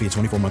fees. Phone fee at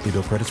 24 monthly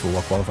bill credits for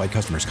well-qualified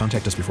customers.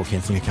 Contact us before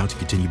canceling account to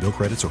continue bill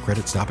credits or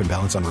credit stop and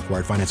balance on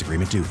required finance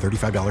agreement due.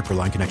 $35 per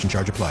line connection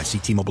charge applies. See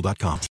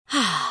T-Mobile.com.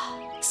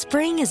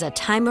 Spring is a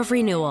time of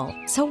renewal,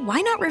 so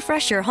why not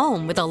refresh your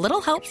home with a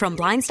little help from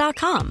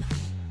Blinds.com?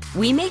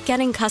 We make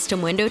getting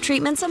custom window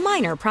treatments a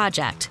minor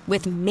project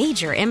with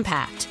major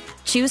impact.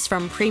 Choose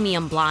from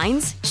premium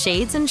blinds,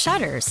 shades, and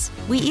shutters.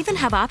 We even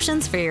have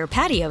options for your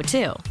patio,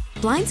 too.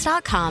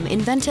 Blinds.com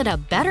invented a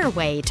better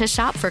way to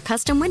shop for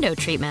custom window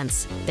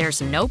treatments.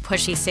 There's no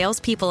pushy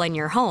salespeople in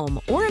your home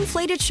or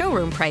inflated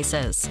showroom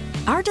prices.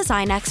 Our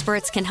design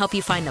experts can help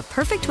you find the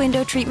perfect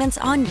window treatments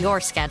on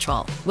your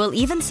schedule. We'll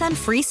even send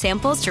free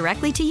samples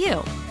directly to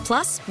you.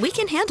 Plus, we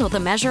can handle the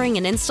measuring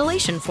and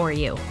installation for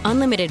you.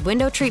 Unlimited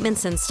window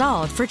treatments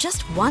installed for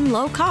just one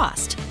low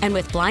cost. And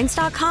with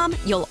Blinds.com,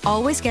 you'll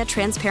always get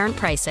transparent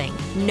pricing.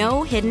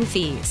 No hidden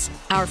fees.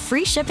 Our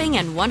free shipping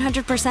and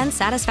 100%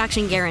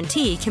 satisfaction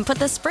guarantee can put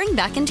the spring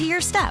back into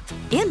your step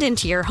and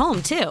into your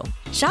home, too.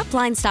 Shop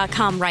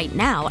Blinds.com right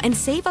now and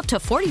save up to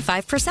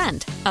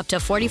 45%. Up to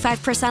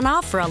 45%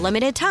 off for a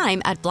limited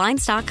time at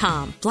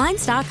Blinds.com.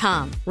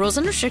 Blinds.com. Rules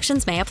and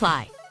restrictions may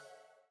apply.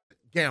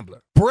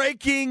 Gambler.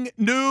 Breaking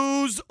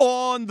news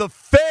on the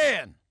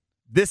Fan.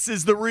 This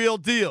is the real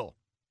deal.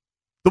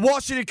 The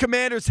Washington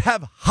Commanders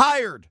have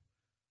hired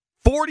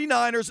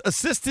 49ers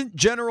assistant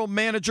general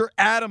manager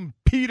Adam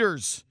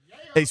Peters.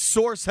 A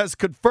source has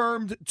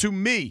confirmed to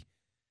me.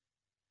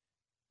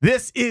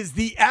 This is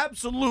the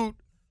absolute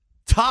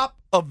top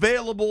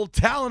available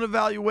talent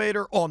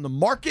evaluator on the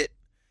market.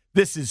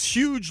 This is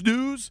huge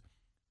news.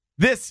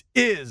 This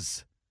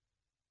is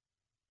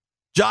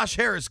Josh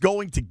Harris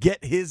going to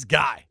get his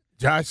guy.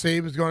 Josh said he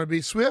was going to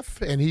be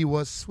swift, and he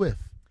was swift.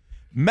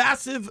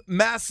 Massive,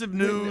 massive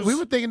news. We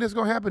were thinking this was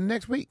going to happen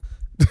next week.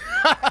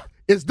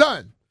 It's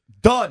done.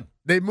 Done.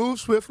 They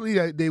moved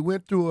swiftly. They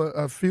went through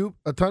a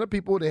ton of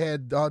people. They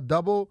had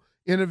double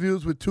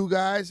interviews with 2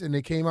 guys, and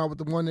they came out with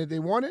the one that they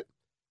wanted.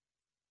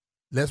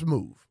 Let's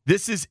move.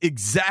 This is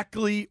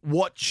exactly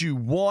what you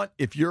want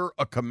if you're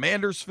a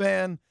Commanders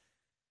fan.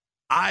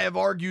 I have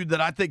argued that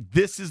I think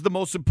this is the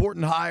most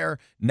important hire.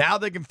 Now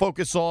they can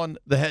focus on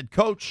the head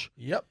coach.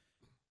 Yep.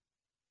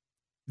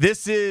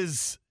 This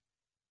is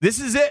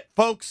it,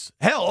 folks.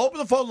 Hell, open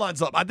the phone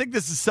lines up. I think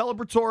this is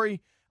celebratory.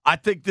 I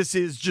think this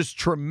is just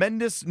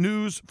tremendous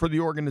news for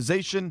the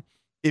organization.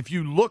 If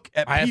you look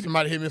at I had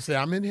somebody hit me and say,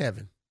 I'm in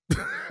heaven.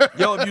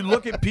 If you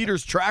look at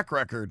Peter's track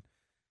record,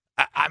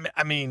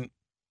 I mean,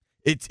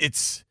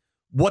 it's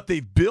what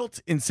they've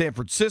built in San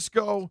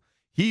Francisco.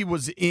 He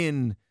was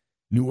in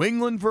New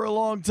England for a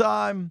long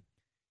time.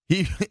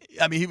 He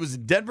was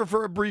in Denver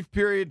for a brief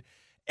period.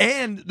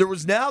 And there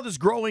was now this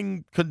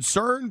growing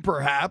concern,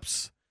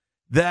 perhaps,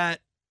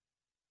 that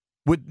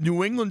with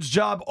New England's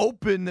job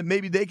open, that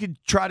maybe they could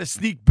try to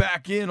sneak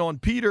back in on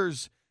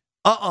Peters.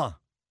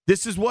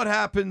 This is what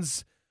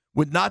happens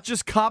with not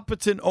just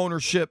competent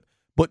ownership,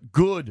 but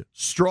good,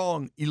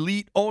 strong,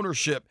 elite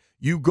ownership.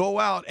 You go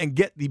out and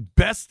get the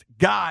best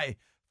guy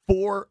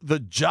for the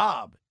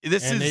job.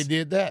 They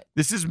did that.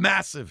 This is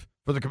massive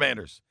for the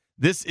Commanders.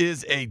 This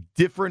is a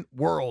different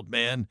world,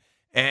 man.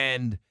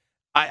 And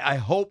I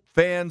hope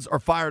fans are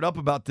fired up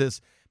about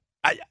this.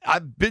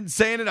 I've been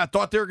saying it. I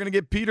thought they were going to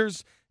get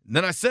Peters. And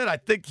then I said, I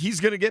think he's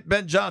going to get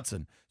Ben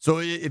Johnson. So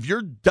if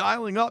you're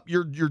dialing up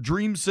your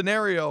dream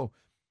scenario,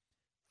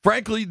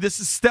 frankly, this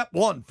is step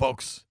one,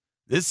 folks.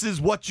 This is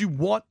what you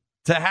want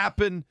to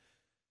happen.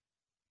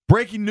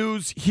 Breaking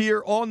news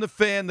here on The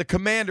Fan. The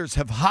Commanders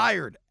have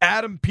hired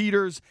Adam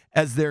Peters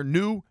as their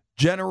new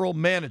general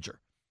manager.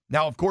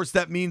 Now, of course,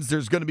 that means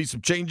there's going to be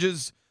some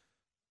changes.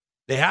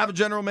 They have a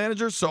general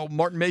manager, so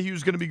Martin Mayhew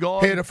is going to be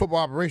gone. Head of football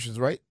operations,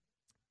 right?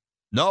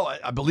 No,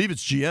 I believe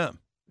it's GM.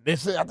 They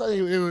said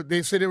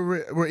they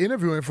were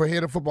interviewing for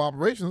head of football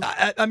operations.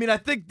 I mean, I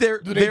think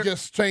they're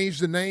just change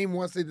the name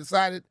once they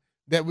decided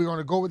that we're going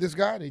to go with this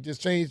guy? They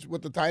just changed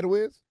what the title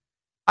is?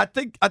 I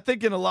think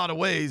in a lot of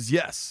ways,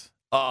 yes.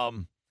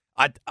 The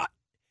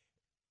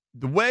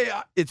way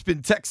it's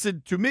been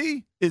texted to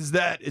me is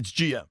that it's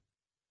GM.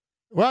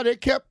 Well,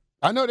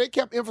 I know they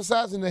kept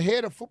emphasizing the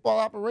head of football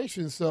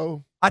operations,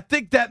 so I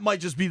think that might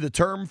just be the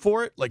term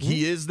for it. Like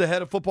he is the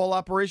head of football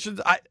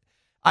operations.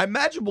 I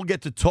imagine we'll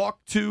get to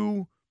talk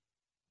to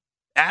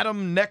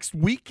Adam next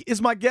week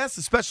is my guess,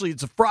 especially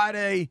it's a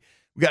Friday.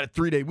 We got a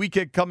 3-day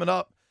weekend coming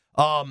up.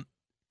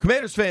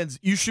 Commanders fans,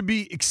 you should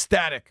be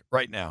ecstatic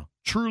right now.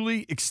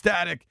 Truly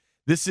ecstatic.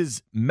 This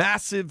is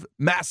massive,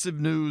 massive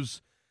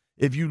news.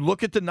 If you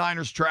look at the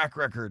Niners' track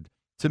record,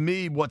 to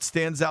me, what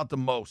stands out the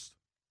most,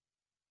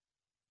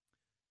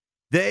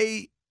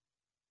 they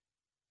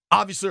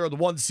obviously are the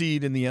 1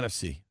 seed in the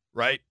NFC,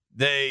 right?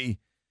 They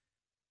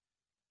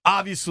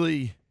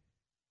obviously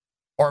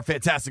are a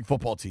fantastic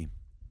football team,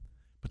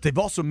 but they've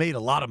also made a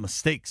lot of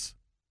mistakes.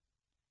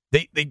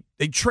 They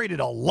traded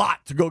a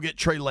lot to go get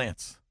Trey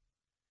Lance,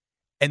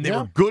 and they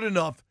were good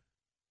enough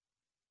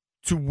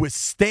to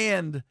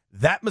withstand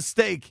that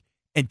mistake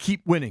and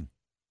keep winning.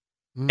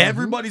 Mm-hmm.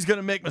 Everybody's going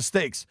to make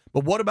mistakes,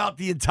 but what about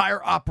the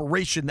entire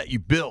operation that you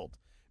build?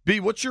 B,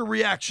 what's your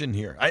reaction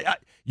here?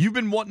 You've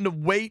been wanting to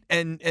wait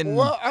and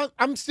well,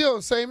 I'm still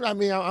the same. I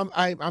mean,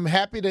 I'm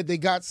happy that they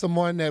got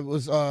someone that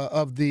was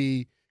of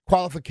the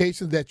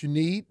qualifications that you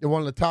need. They're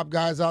one of the top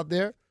guys out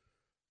there,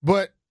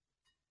 but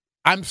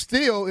I'm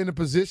still in a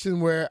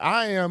position where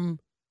I am.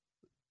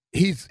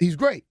 He's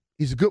great.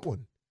 He's a good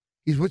one.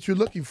 He's what you're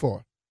looking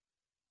for.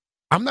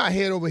 I'm not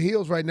head over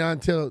heels right now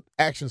until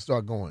actions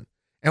start going.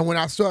 And when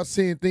I start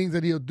seeing things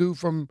that he'll do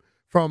from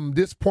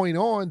this point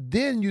on,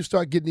 then you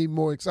start getting even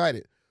more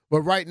excited.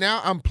 But right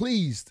now, I'm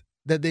pleased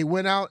that they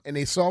went out and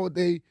they saw what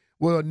a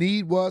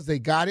need was. They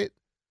got it.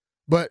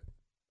 But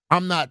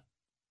I'm not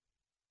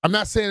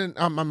saying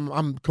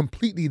I'm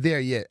completely there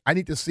yet. I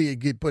need to see it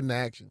get put into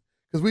action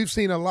because we've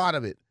seen a lot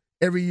of it.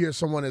 Every year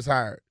someone is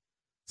hired.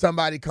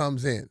 Somebody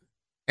comes in,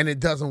 and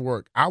it doesn't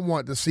work. I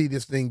want to see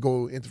this thing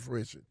go into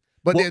fruition.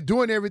 But they're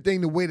doing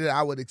everything the way that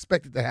I would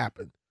expect it to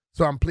happen.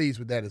 So I'm pleased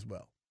with that as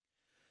well.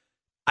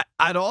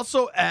 I'd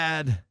also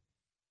add,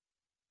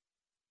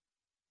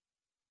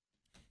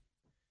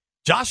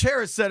 Josh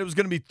Harris said it was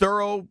going to be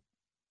thorough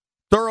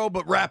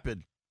but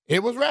rapid.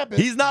 It was rapid.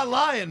 He's not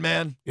lying,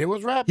 man. It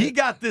was rapid. He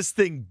got this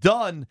thing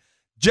done.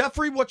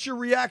 Jeffrey, what's your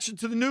reaction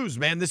to the news,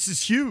 man? This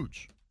is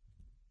huge.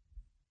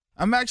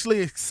 I'm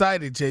actually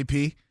excited,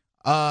 JP.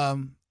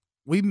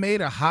 We made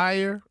a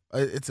hire.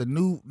 It's a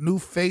new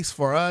face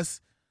for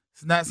us.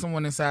 It's not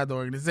someone inside the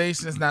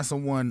organization. It's not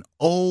someone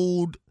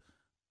old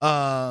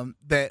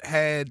that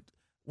had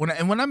when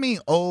I mean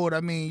old,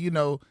 I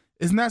mean,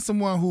 it's not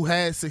someone who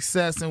had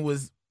success and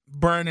was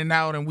burning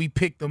out and we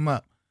picked them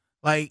up.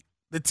 Like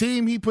the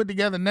team he put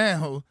together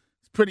now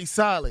is pretty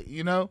solid,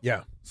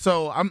 Yeah.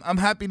 So I'm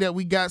happy that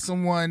we got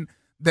someone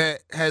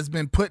that has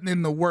been putting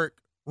in the work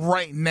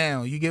right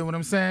now. You get what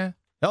I'm saying?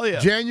 Hell yeah.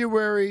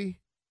 January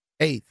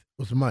 8th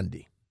was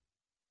Monday.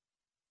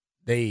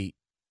 They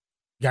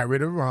got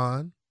rid of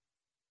Ron.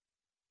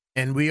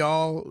 And we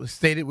all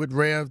stated with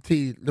Rev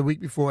T the week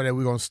before that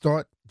we're going to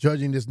start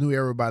judging this new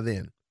era by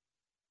then.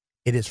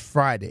 It is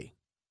Friday,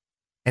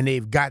 and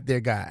they've got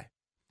their guy.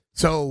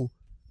 So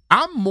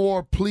I'm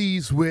more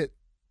pleased with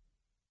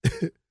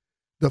the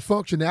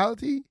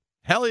functionality.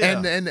 Hell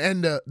yeah.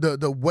 And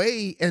the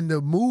way and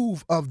the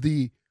move of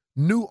the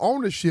new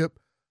ownership,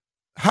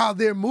 how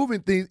they're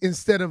moving things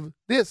instead of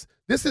this.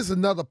 This is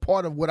another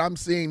part of what I'm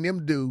seeing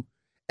them do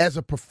as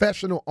a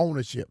professional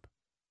ownership.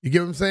 You get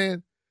what I'm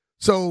saying?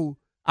 So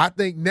I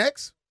think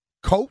next,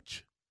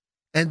 coach,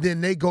 and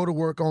then they go to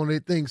work on their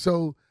thing.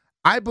 So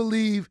I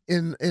believe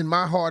in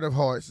my heart of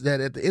hearts that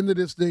at the end of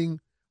this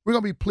thing, we're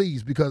going to be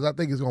pleased because I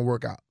think it's going to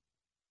work out.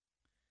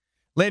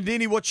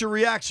 Landini, what's your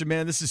reaction,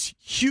 man? This is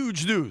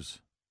huge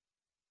news.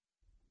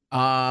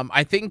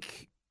 I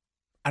think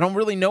I don't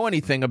really know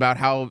anything about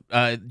how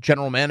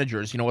general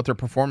managers, what their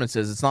performance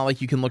is. It's not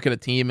like you can look at a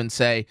team and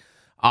say,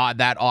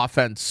 that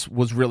offense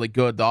was really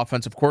good. The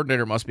offensive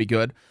coordinator must be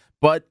good.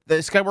 But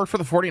this guy worked for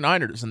the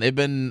 49ers, and they've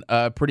been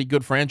a pretty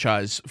good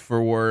franchise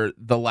for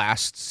the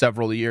last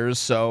several years.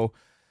 So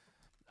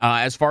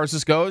as far as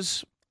this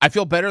goes, I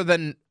feel better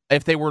than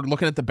if they were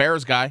looking at the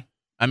Bears guy.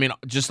 I mean,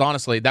 just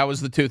honestly, that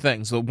was the two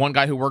things. The one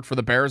guy who worked for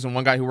the Bears and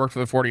one guy who worked for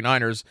the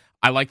 49ers.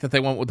 I like that they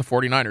went with the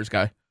 49ers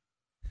guy.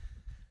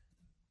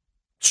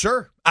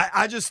 Sure.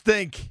 I just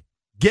think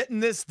getting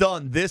this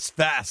done this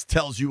fast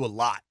tells you a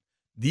lot.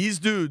 These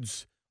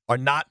dudes are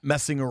not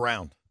messing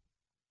around.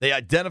 They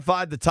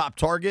identified the top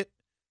target.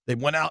 They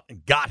went out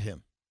and got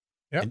him.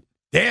 Yep. And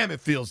damn,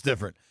 it feels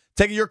different.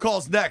 Taking your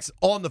calls next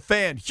on The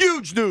Fan.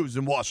 Huge news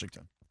in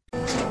Washington.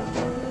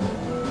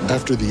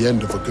 After the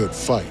end of a good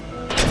fight,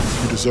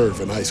 you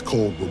deserve an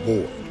ice-cold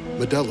reward.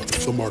 Modelo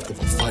is the mark of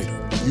a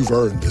fighter. You've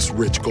earned this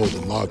rich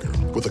golden lager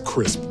with a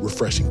crisp,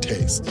 refreshing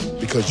taste.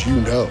 Because you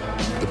know,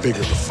 the bigger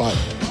the fight,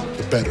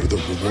 the better the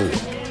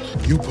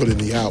reward. You put in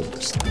the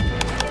hours,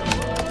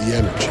 the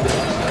energy,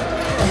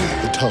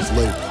 the tough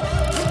labor.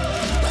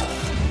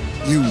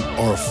 You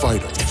are a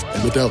fighter,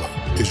 and Modelo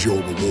is your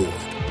reward.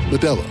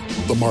 Modelo,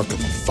 the mark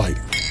of a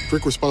fighter.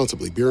 Drink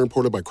responsibly. Beer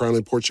imported by Crown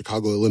Imports,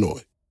 Chicago,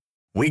 Illinois.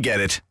 We get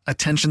it.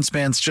 Attention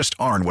spans just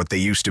aren't what they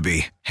used to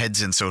be.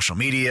 Heads in social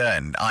media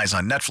and eyes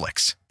on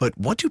Netflix. But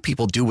what do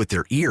people do with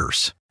their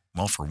ears?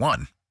 Well, for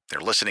one, they're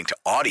listening to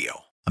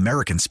audio.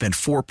 Americans spend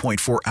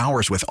 4.4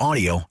 hours with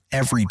audio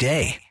every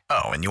day.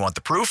 Oh, and you want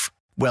the proof?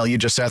 Well, you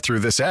just sat through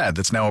this ad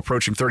that's now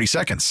approaching 30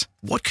 seconds.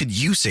 What could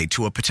you say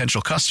to a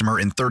potential customer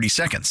in 30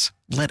 seconds?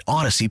 Let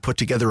Odyssey put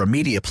together a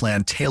media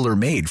plan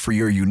tailor-made for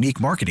your unique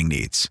marketing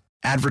needs.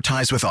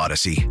 Advertise with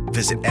Odyssey.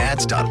 Visit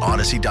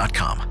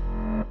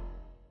ads.odyssey.com.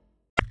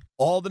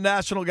 All the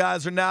national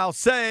guys are now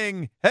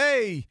saying,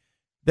 hey,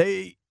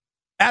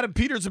 Adam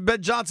Peters and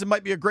Ben Johnson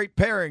might be a great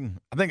pairing.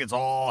 I think it's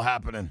all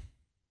happening.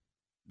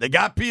 They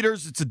got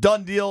Peters. It's a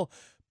done deal.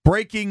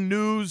 Breaking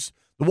news.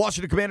 The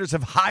Washington Commanders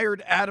have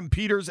hired Adam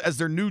Peters as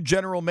their new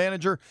general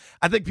manager.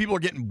 I think people are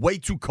getting way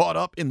too caught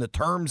up in the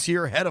terms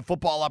here, head of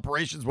football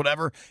operations,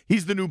 whatever.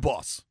 He's the new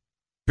boss,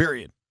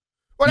 period.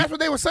 Well, that's what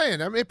they were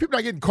saying. I mean, people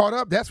are getting caught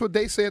up. That's what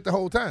they said the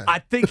whole time. I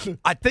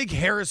think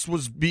Harris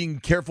was being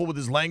careful with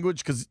his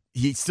language because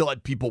he still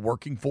had people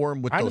working for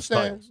him with those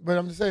titles. But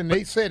I'm just saying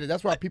they said it.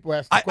 That's why people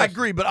asked the question. I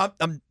agree, but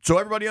I'm so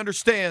everybody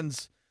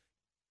understands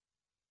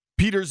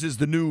Peters is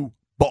the new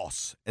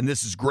boss, and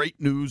this is great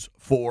news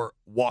for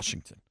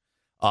Washington.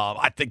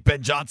 I think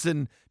Ben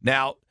Johnson,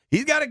 now,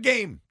 he's got a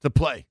game to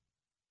play,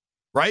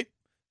 right?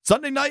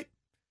 Sunday night,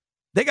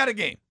 they got a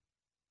game.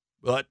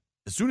 But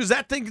as soon as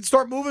that thing can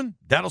start moving,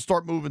 that'll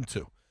start moving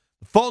too.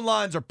 The phone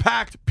lines are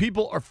packed.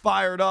 People are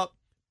fired up.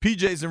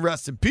 PJ's in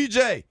resting.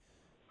 PJ,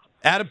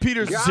 Adam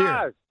Peters is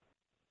here.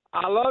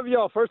 I love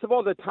y'all. First of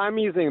all, the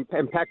timing is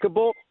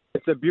impeccable.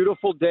 It's a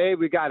beautiful day.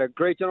 We got a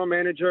great general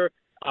manager.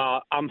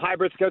 I'm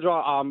hybrid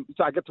schedule,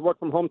 so I get to work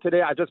from home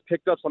today. I just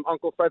picked up some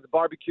Uncle Fred's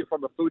barbecue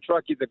from a food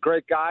truck. He's a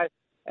great guy,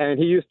 and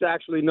he used to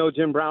actually know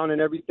Jim Brown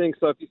and everything.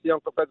 So if you see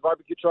Uncle Fred's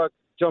barbecue truck,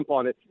 jump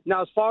on it.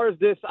 Now, as far as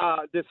this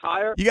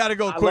hire, you got to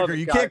go quicker.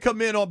 You can't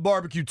come in on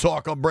barbecue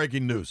talk on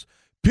breaking news.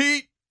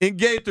 Pete in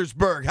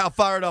Gaithersburg, how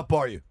fired up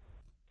are you?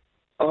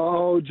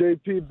 Oh,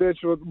 JP,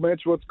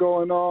 Mitch, what's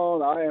going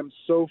on? I am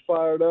so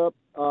fired up.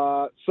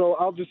 So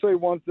I'll just say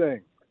one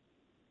thing.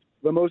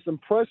 The most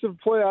impressive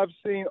play I've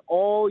seen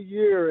all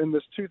year in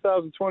this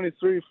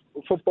 2023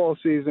 football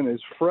season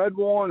is Fred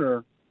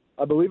Warner.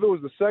 I believe it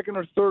was the second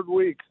or third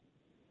week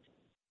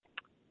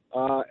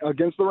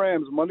against the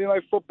Rams, Monday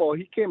Night Football.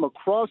 He came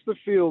across the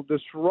field,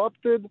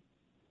 disrupted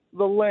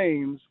the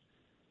lanes,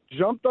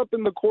 jumped up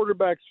in the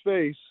quarterback's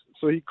face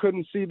so he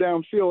couldn't see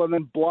downfield, and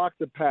then blocked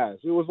the pass.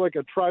 It was like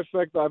a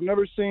trifecta. I've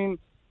never seen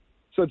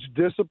such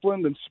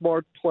disciplined and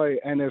smart play.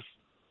 And if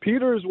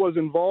Peters was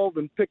involved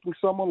in picking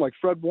someone like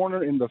Fred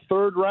Warner in the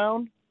third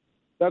round,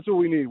 that's what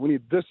we need. We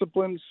need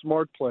disciplined,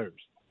 smart players.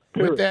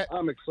 Period. With that,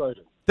 I'm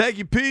excited. Thank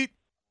you, Pete.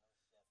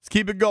 Let's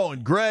keep it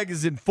going. Greg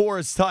is in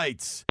Forest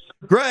Heights.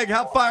 Greg,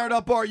 how fired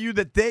up are you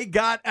that they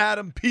got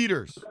Adam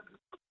Peters?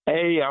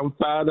 Hey, I'm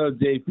fired up,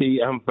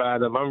 JP. I'm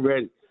fired up. I'm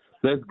ready.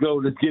 Let's go.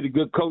 Let's get a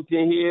good coach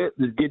in here.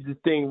 Let's get this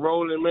thing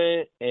rolling,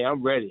 man. Hey,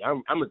 I'm ready.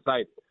 I'm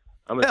excited.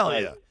 I'm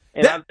excited. Hell yeah.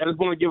 And I just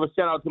want to give a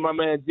shout-out to my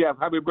man, Jeff.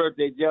 Happy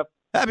birthday, Jeff.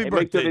 Happy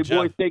birthday, make sure Jeff.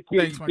 Boys take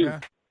care Thanks, of you, my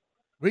guy.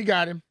 We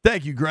got him.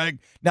 Thank you, Greg.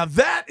 Now,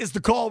 that is the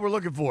call we're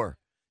looking for.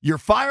 You're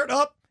fired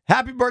up.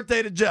 Happy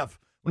birthday to Jeff.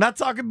 We're not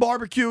talking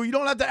barbecue. You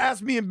don't have to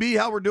ask me and B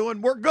how we're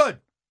doing. We're good.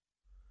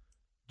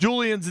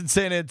 Julian's in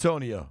San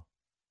Antonio.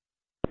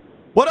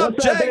 What's up,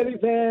 Jay? Baby,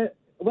 man?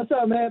 What's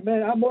up, man?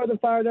 Man, I'm more than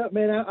fired up,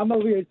 man. I'm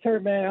over here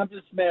turned, man.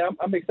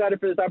 I'm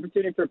excited for this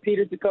opportunity for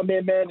Peter to come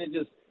in, man, and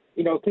just,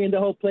 clean the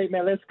whole plate,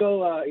 man. Let's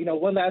go.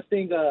 One last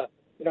thing,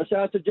 shout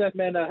out to Jeff,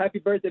 man. Happy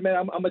birthday, man.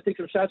 I'm going to take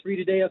some shots for you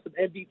today on some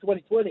MD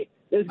 2020.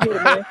 Let's get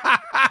it, man.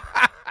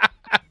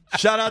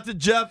 Shout out to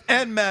Jeff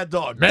and Mad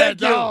Dog. Mad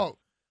Thank you. Dog.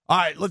 All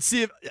right, let's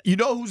see if you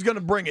know who's going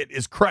to bring it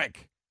is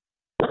Craig.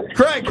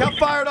 Craig, how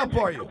fired up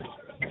are you?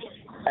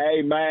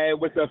 Hey, man,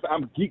 what's up?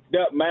 I'm geeked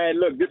up, man.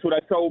 Look, this is what I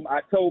told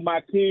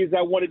my kids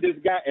I wanted this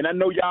guy, and I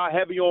know y'all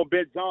heavy on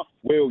Ben Johnson.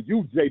 Well,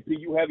 you, JP,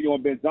 you heavy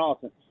on Ben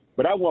Johnson.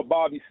 But I want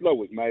Bobby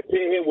Slowik, man.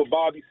 Pin him with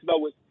Bobby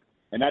Slowik,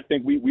 and I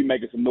think we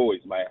making some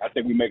noise, man. I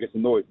think we making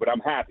some noise. But I'm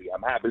happy.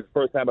 It's the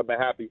first time I've been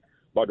happy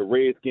about the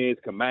Redskins,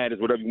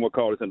 Commanders, whatever you want to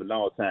call this in a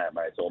long time,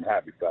 man. So I'm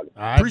happy, fella.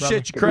 Right,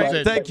 appreciate you,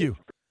 Craig. Thank you.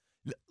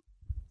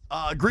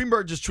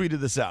 Greenberg just tweeted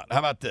this out. How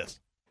about this?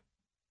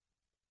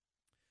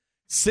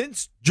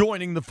 Since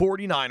joining the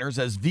 49ers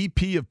as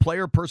VP of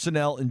Player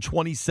Personnel in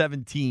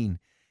 2017,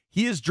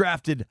 he has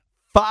drafted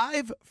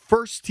 5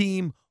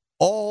 first-team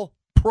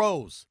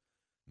All-Pros.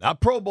 Not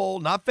Pro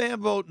Bowl, not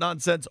fan vote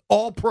nonsense,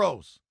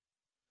 All-Pros.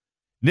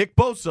 Nick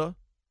Bosa,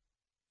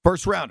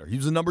 first rounder. He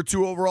was the number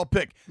 2 overall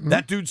pick. Mm-hmm.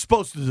 That dude's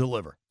supposed to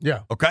deliver.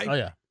 Yeah. Okay? Oh,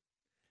 yeah.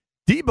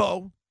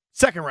 Debo,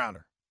 second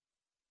rounder.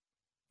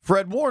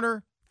 Fred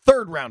Warner,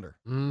 third rounder.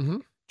 Mm-hmm.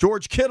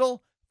 George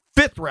Kittle,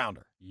 fifth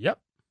rounder. Yep.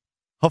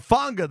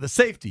 Hufanga, the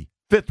safety,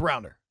 fifth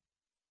rounder.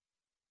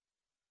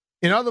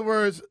 In other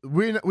words,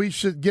 we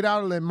should get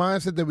out of that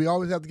mindset that we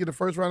always have to get a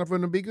first rounder for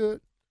him to be good,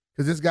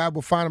 because this guy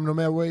will find him no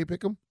matter where you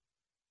pick him.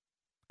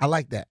 I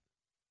like that.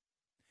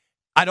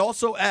 I'd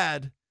also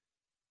add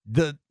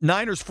the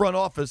Niners front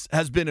office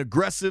has been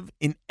aggressive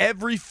in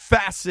every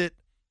facet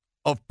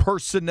of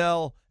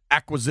personnel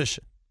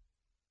acquisition.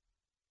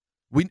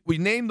 We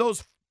named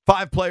those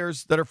 5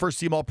 players that are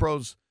first-team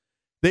All-Pros.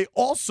 They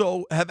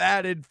also have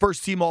added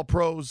first-team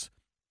All-Pros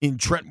in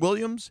Trent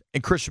Williams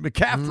and Christian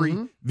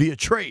McCaffrey via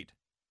trade.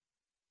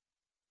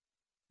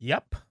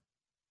 Yep.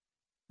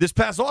 This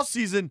past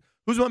offseason,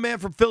 who's my man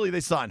from Philly they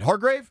signed?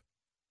 Hargrave?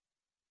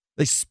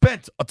 They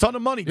spent a ton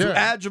of money to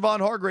add Javon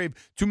Hargrave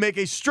to make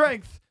a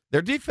strength,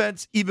 their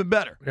defense, even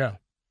better. Yeah.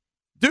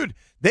 Dude,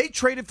 they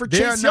traded for Chase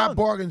Young. They're not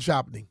bargain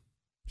shopping.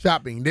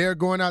 They're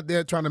going out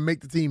there trying to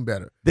make the team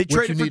better. They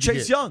traded for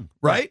Chase Young,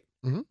 right?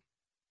 Mm-hmm.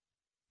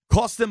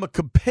 Cost them a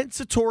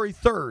compensatory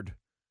third,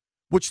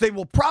 which they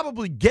will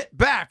probably get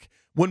back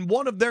when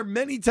one of their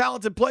many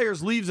talented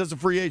players leaves as a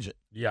free agent.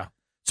 Yeah.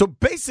 So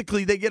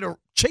basically, they get a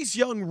Chase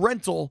Young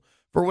rental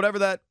for whatever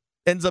that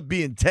ends up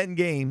being, 10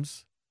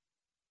 games.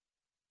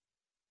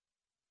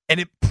 And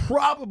it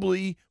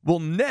probably will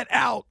net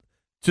out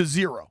to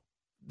zero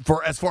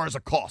for as far as a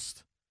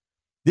cost.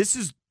 This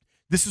is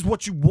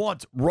what you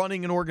want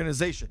running an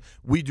organization.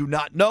 We do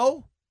not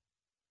know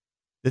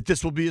that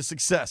this will be a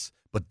success,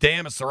 but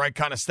damn, it's the right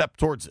kind of step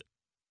towards it.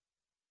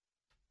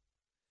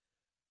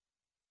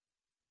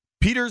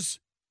 Peter's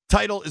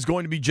title is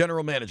going to be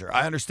general manager.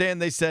 I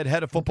understand they said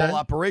head of football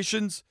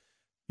operations.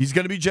 He's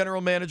going to be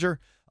general manager.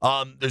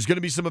 There's going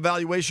to be some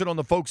evaluation on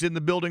the folks in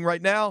the building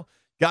right now.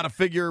 Got to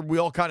figure we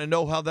all kind of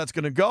know how that's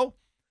going to go.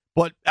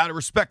 But out of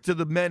respect to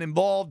the men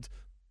involved,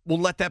 we'll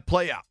let that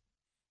play out.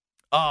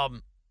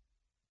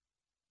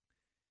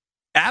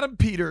 Adam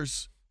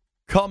Peters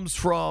comes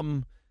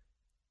from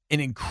an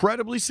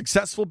incredibly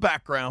successful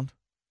background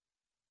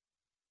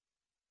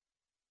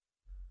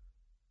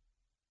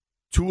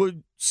to a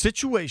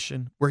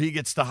situation where he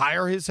gets to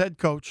hire his head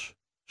coach.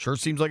 Sure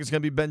seems like it's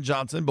going to be Ben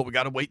Johnson, but we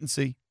got to wait and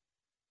see.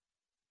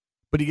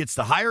 But he gets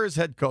to hire his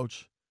head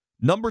coach.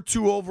 Number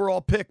 2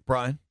 overall pick,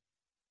 Brian.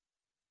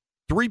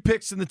 3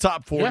 picks in the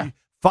top 40,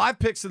 5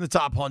 picks in the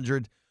top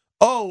 100.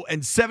 Oh,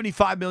 and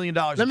 $75 million.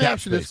 Let me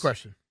ask you this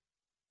question.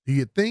 Do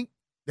you think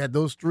that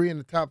those 3 in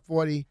the top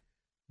 40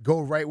 go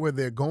right where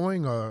they're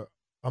going, or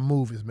a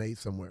move is made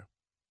somewhere?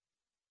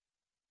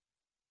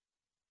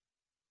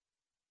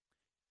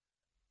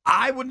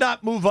 I would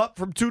not move up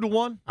from 2 to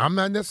 1. I'm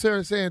not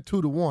necessarily saying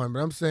 2 to 1, but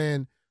I'm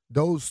saying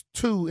those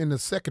 2 in the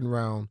second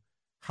round,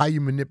 how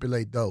you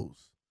manipulate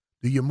those.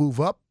 Do you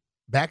move up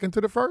back into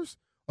the first,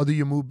 or do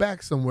you move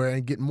back somewhere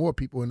and get more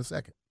people in the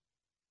second?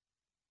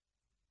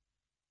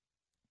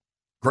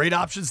 Great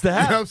options to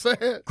have. You know what I'm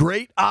saying?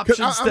 Great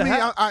options to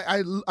have.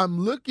 I'm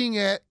looking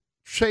at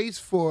Chase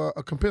for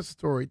a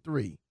compensatory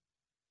 3.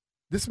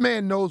 This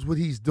man knows what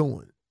he's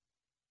doing.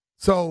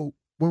 So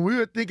when we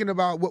were thinking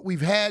about what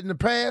we've had in the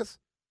past,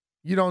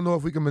 you don't know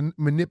if we can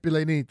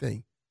manipulate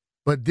anything.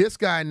 But this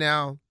guy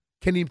now,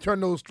 can he turn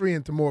those 3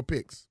 into more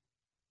picks?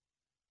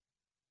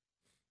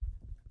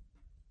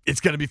 It's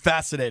going to be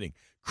fascinating.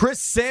 Chris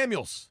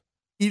Samuels,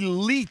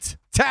 elite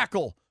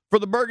tackle for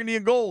the Burgundy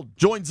and Gold,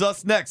 joins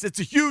us next.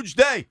 It's a huge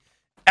day.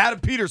 Adam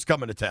Peters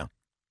coming to town.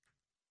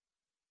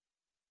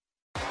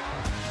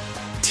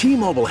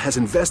 T-Mobile has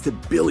invested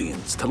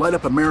billions to light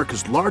up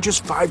America's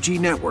largest 5G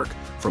network,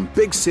 from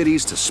big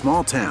cities to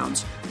small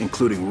towns,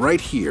 including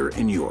right here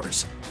in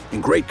yours.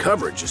 And great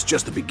coverage is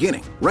just the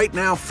beginning. Right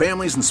now,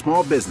 families and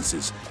small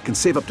businesses can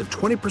save up to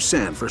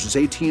 20% versus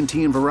AT&T and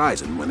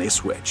Verizon when they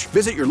switch.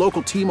 Visit your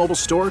local T-Mobile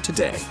store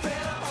today.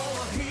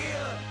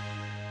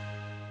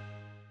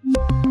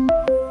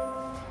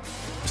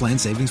 Plan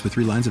savings with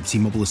 3 lines of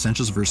T-Mobile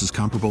Essentials versus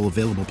comparable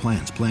available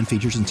plans. Plan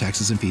features and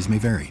taxes and fees may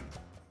vary.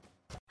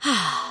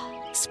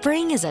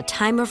 Spring is a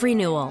time of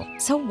renewal,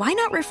 so why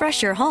not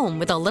refresh your home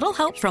with a little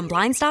help from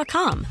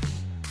Blinds.com?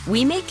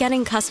 We make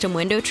getting custom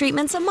window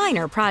treatments a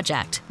minor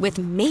project with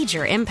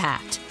major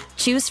impact.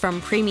 Choose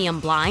from premium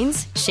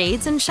blinds,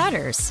 shades, and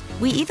shutters.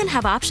 We even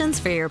have options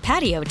for your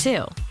patio,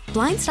 too.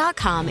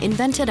 Blinds.com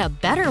invented a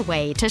better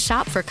way to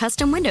shop for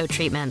custom window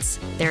treatments.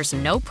 There's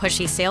no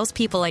pushy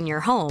salespeople in your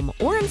home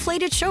or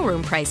inflated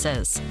showroom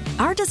prices.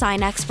 Our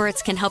design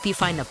experts can help you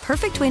find the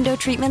perfect window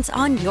treatments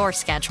on your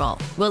schedule.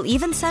 We'll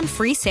even send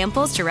free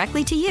samples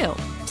directly to you.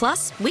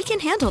 Plus, we can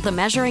handle the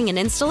measuring and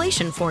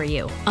installation for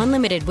you.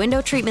 Unlimited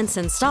window treatments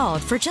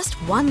installed for just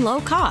one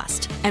low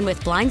cost. And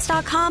with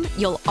Blinds.com,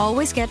 you'll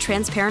always get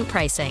transparent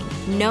pricing.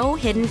 No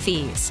hidden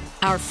fees.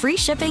 Our free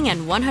shipping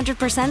and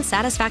 100%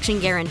 satisfaction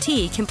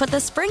guarantee can put the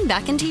spring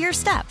back into your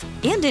step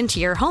and into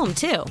your home,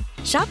 too.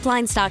 Shop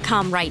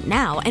Blinds.com right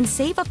now and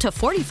save up to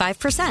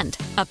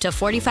 45%. Up to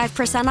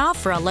 45% off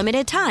for a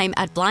limited time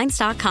at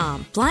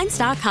Blinds.com.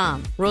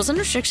 Blinds.com. Rules and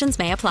restrictions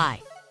may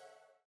apply.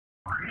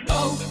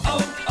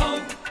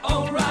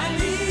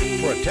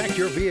 Protect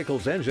your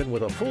vehicle's engine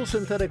with a full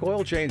synthetic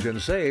oil change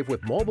and save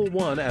with Mobile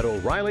One at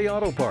O'Reilly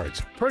Auto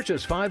Parts.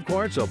 Purchase 5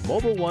 quarts of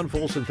Mobile One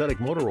full synthetic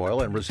motor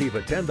oil and receive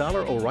a $10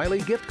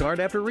 O'Reilly gift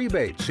card after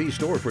rebate. See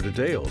store for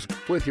details.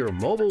 With your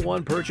Mobile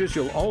One purchase,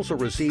 you'll also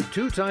receive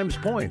 2 times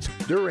points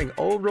during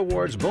O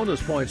Rewards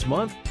Bonus Points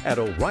Month at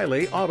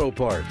O'Reilly Auto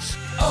Parts.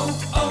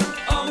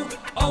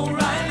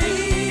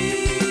 O'Reilly.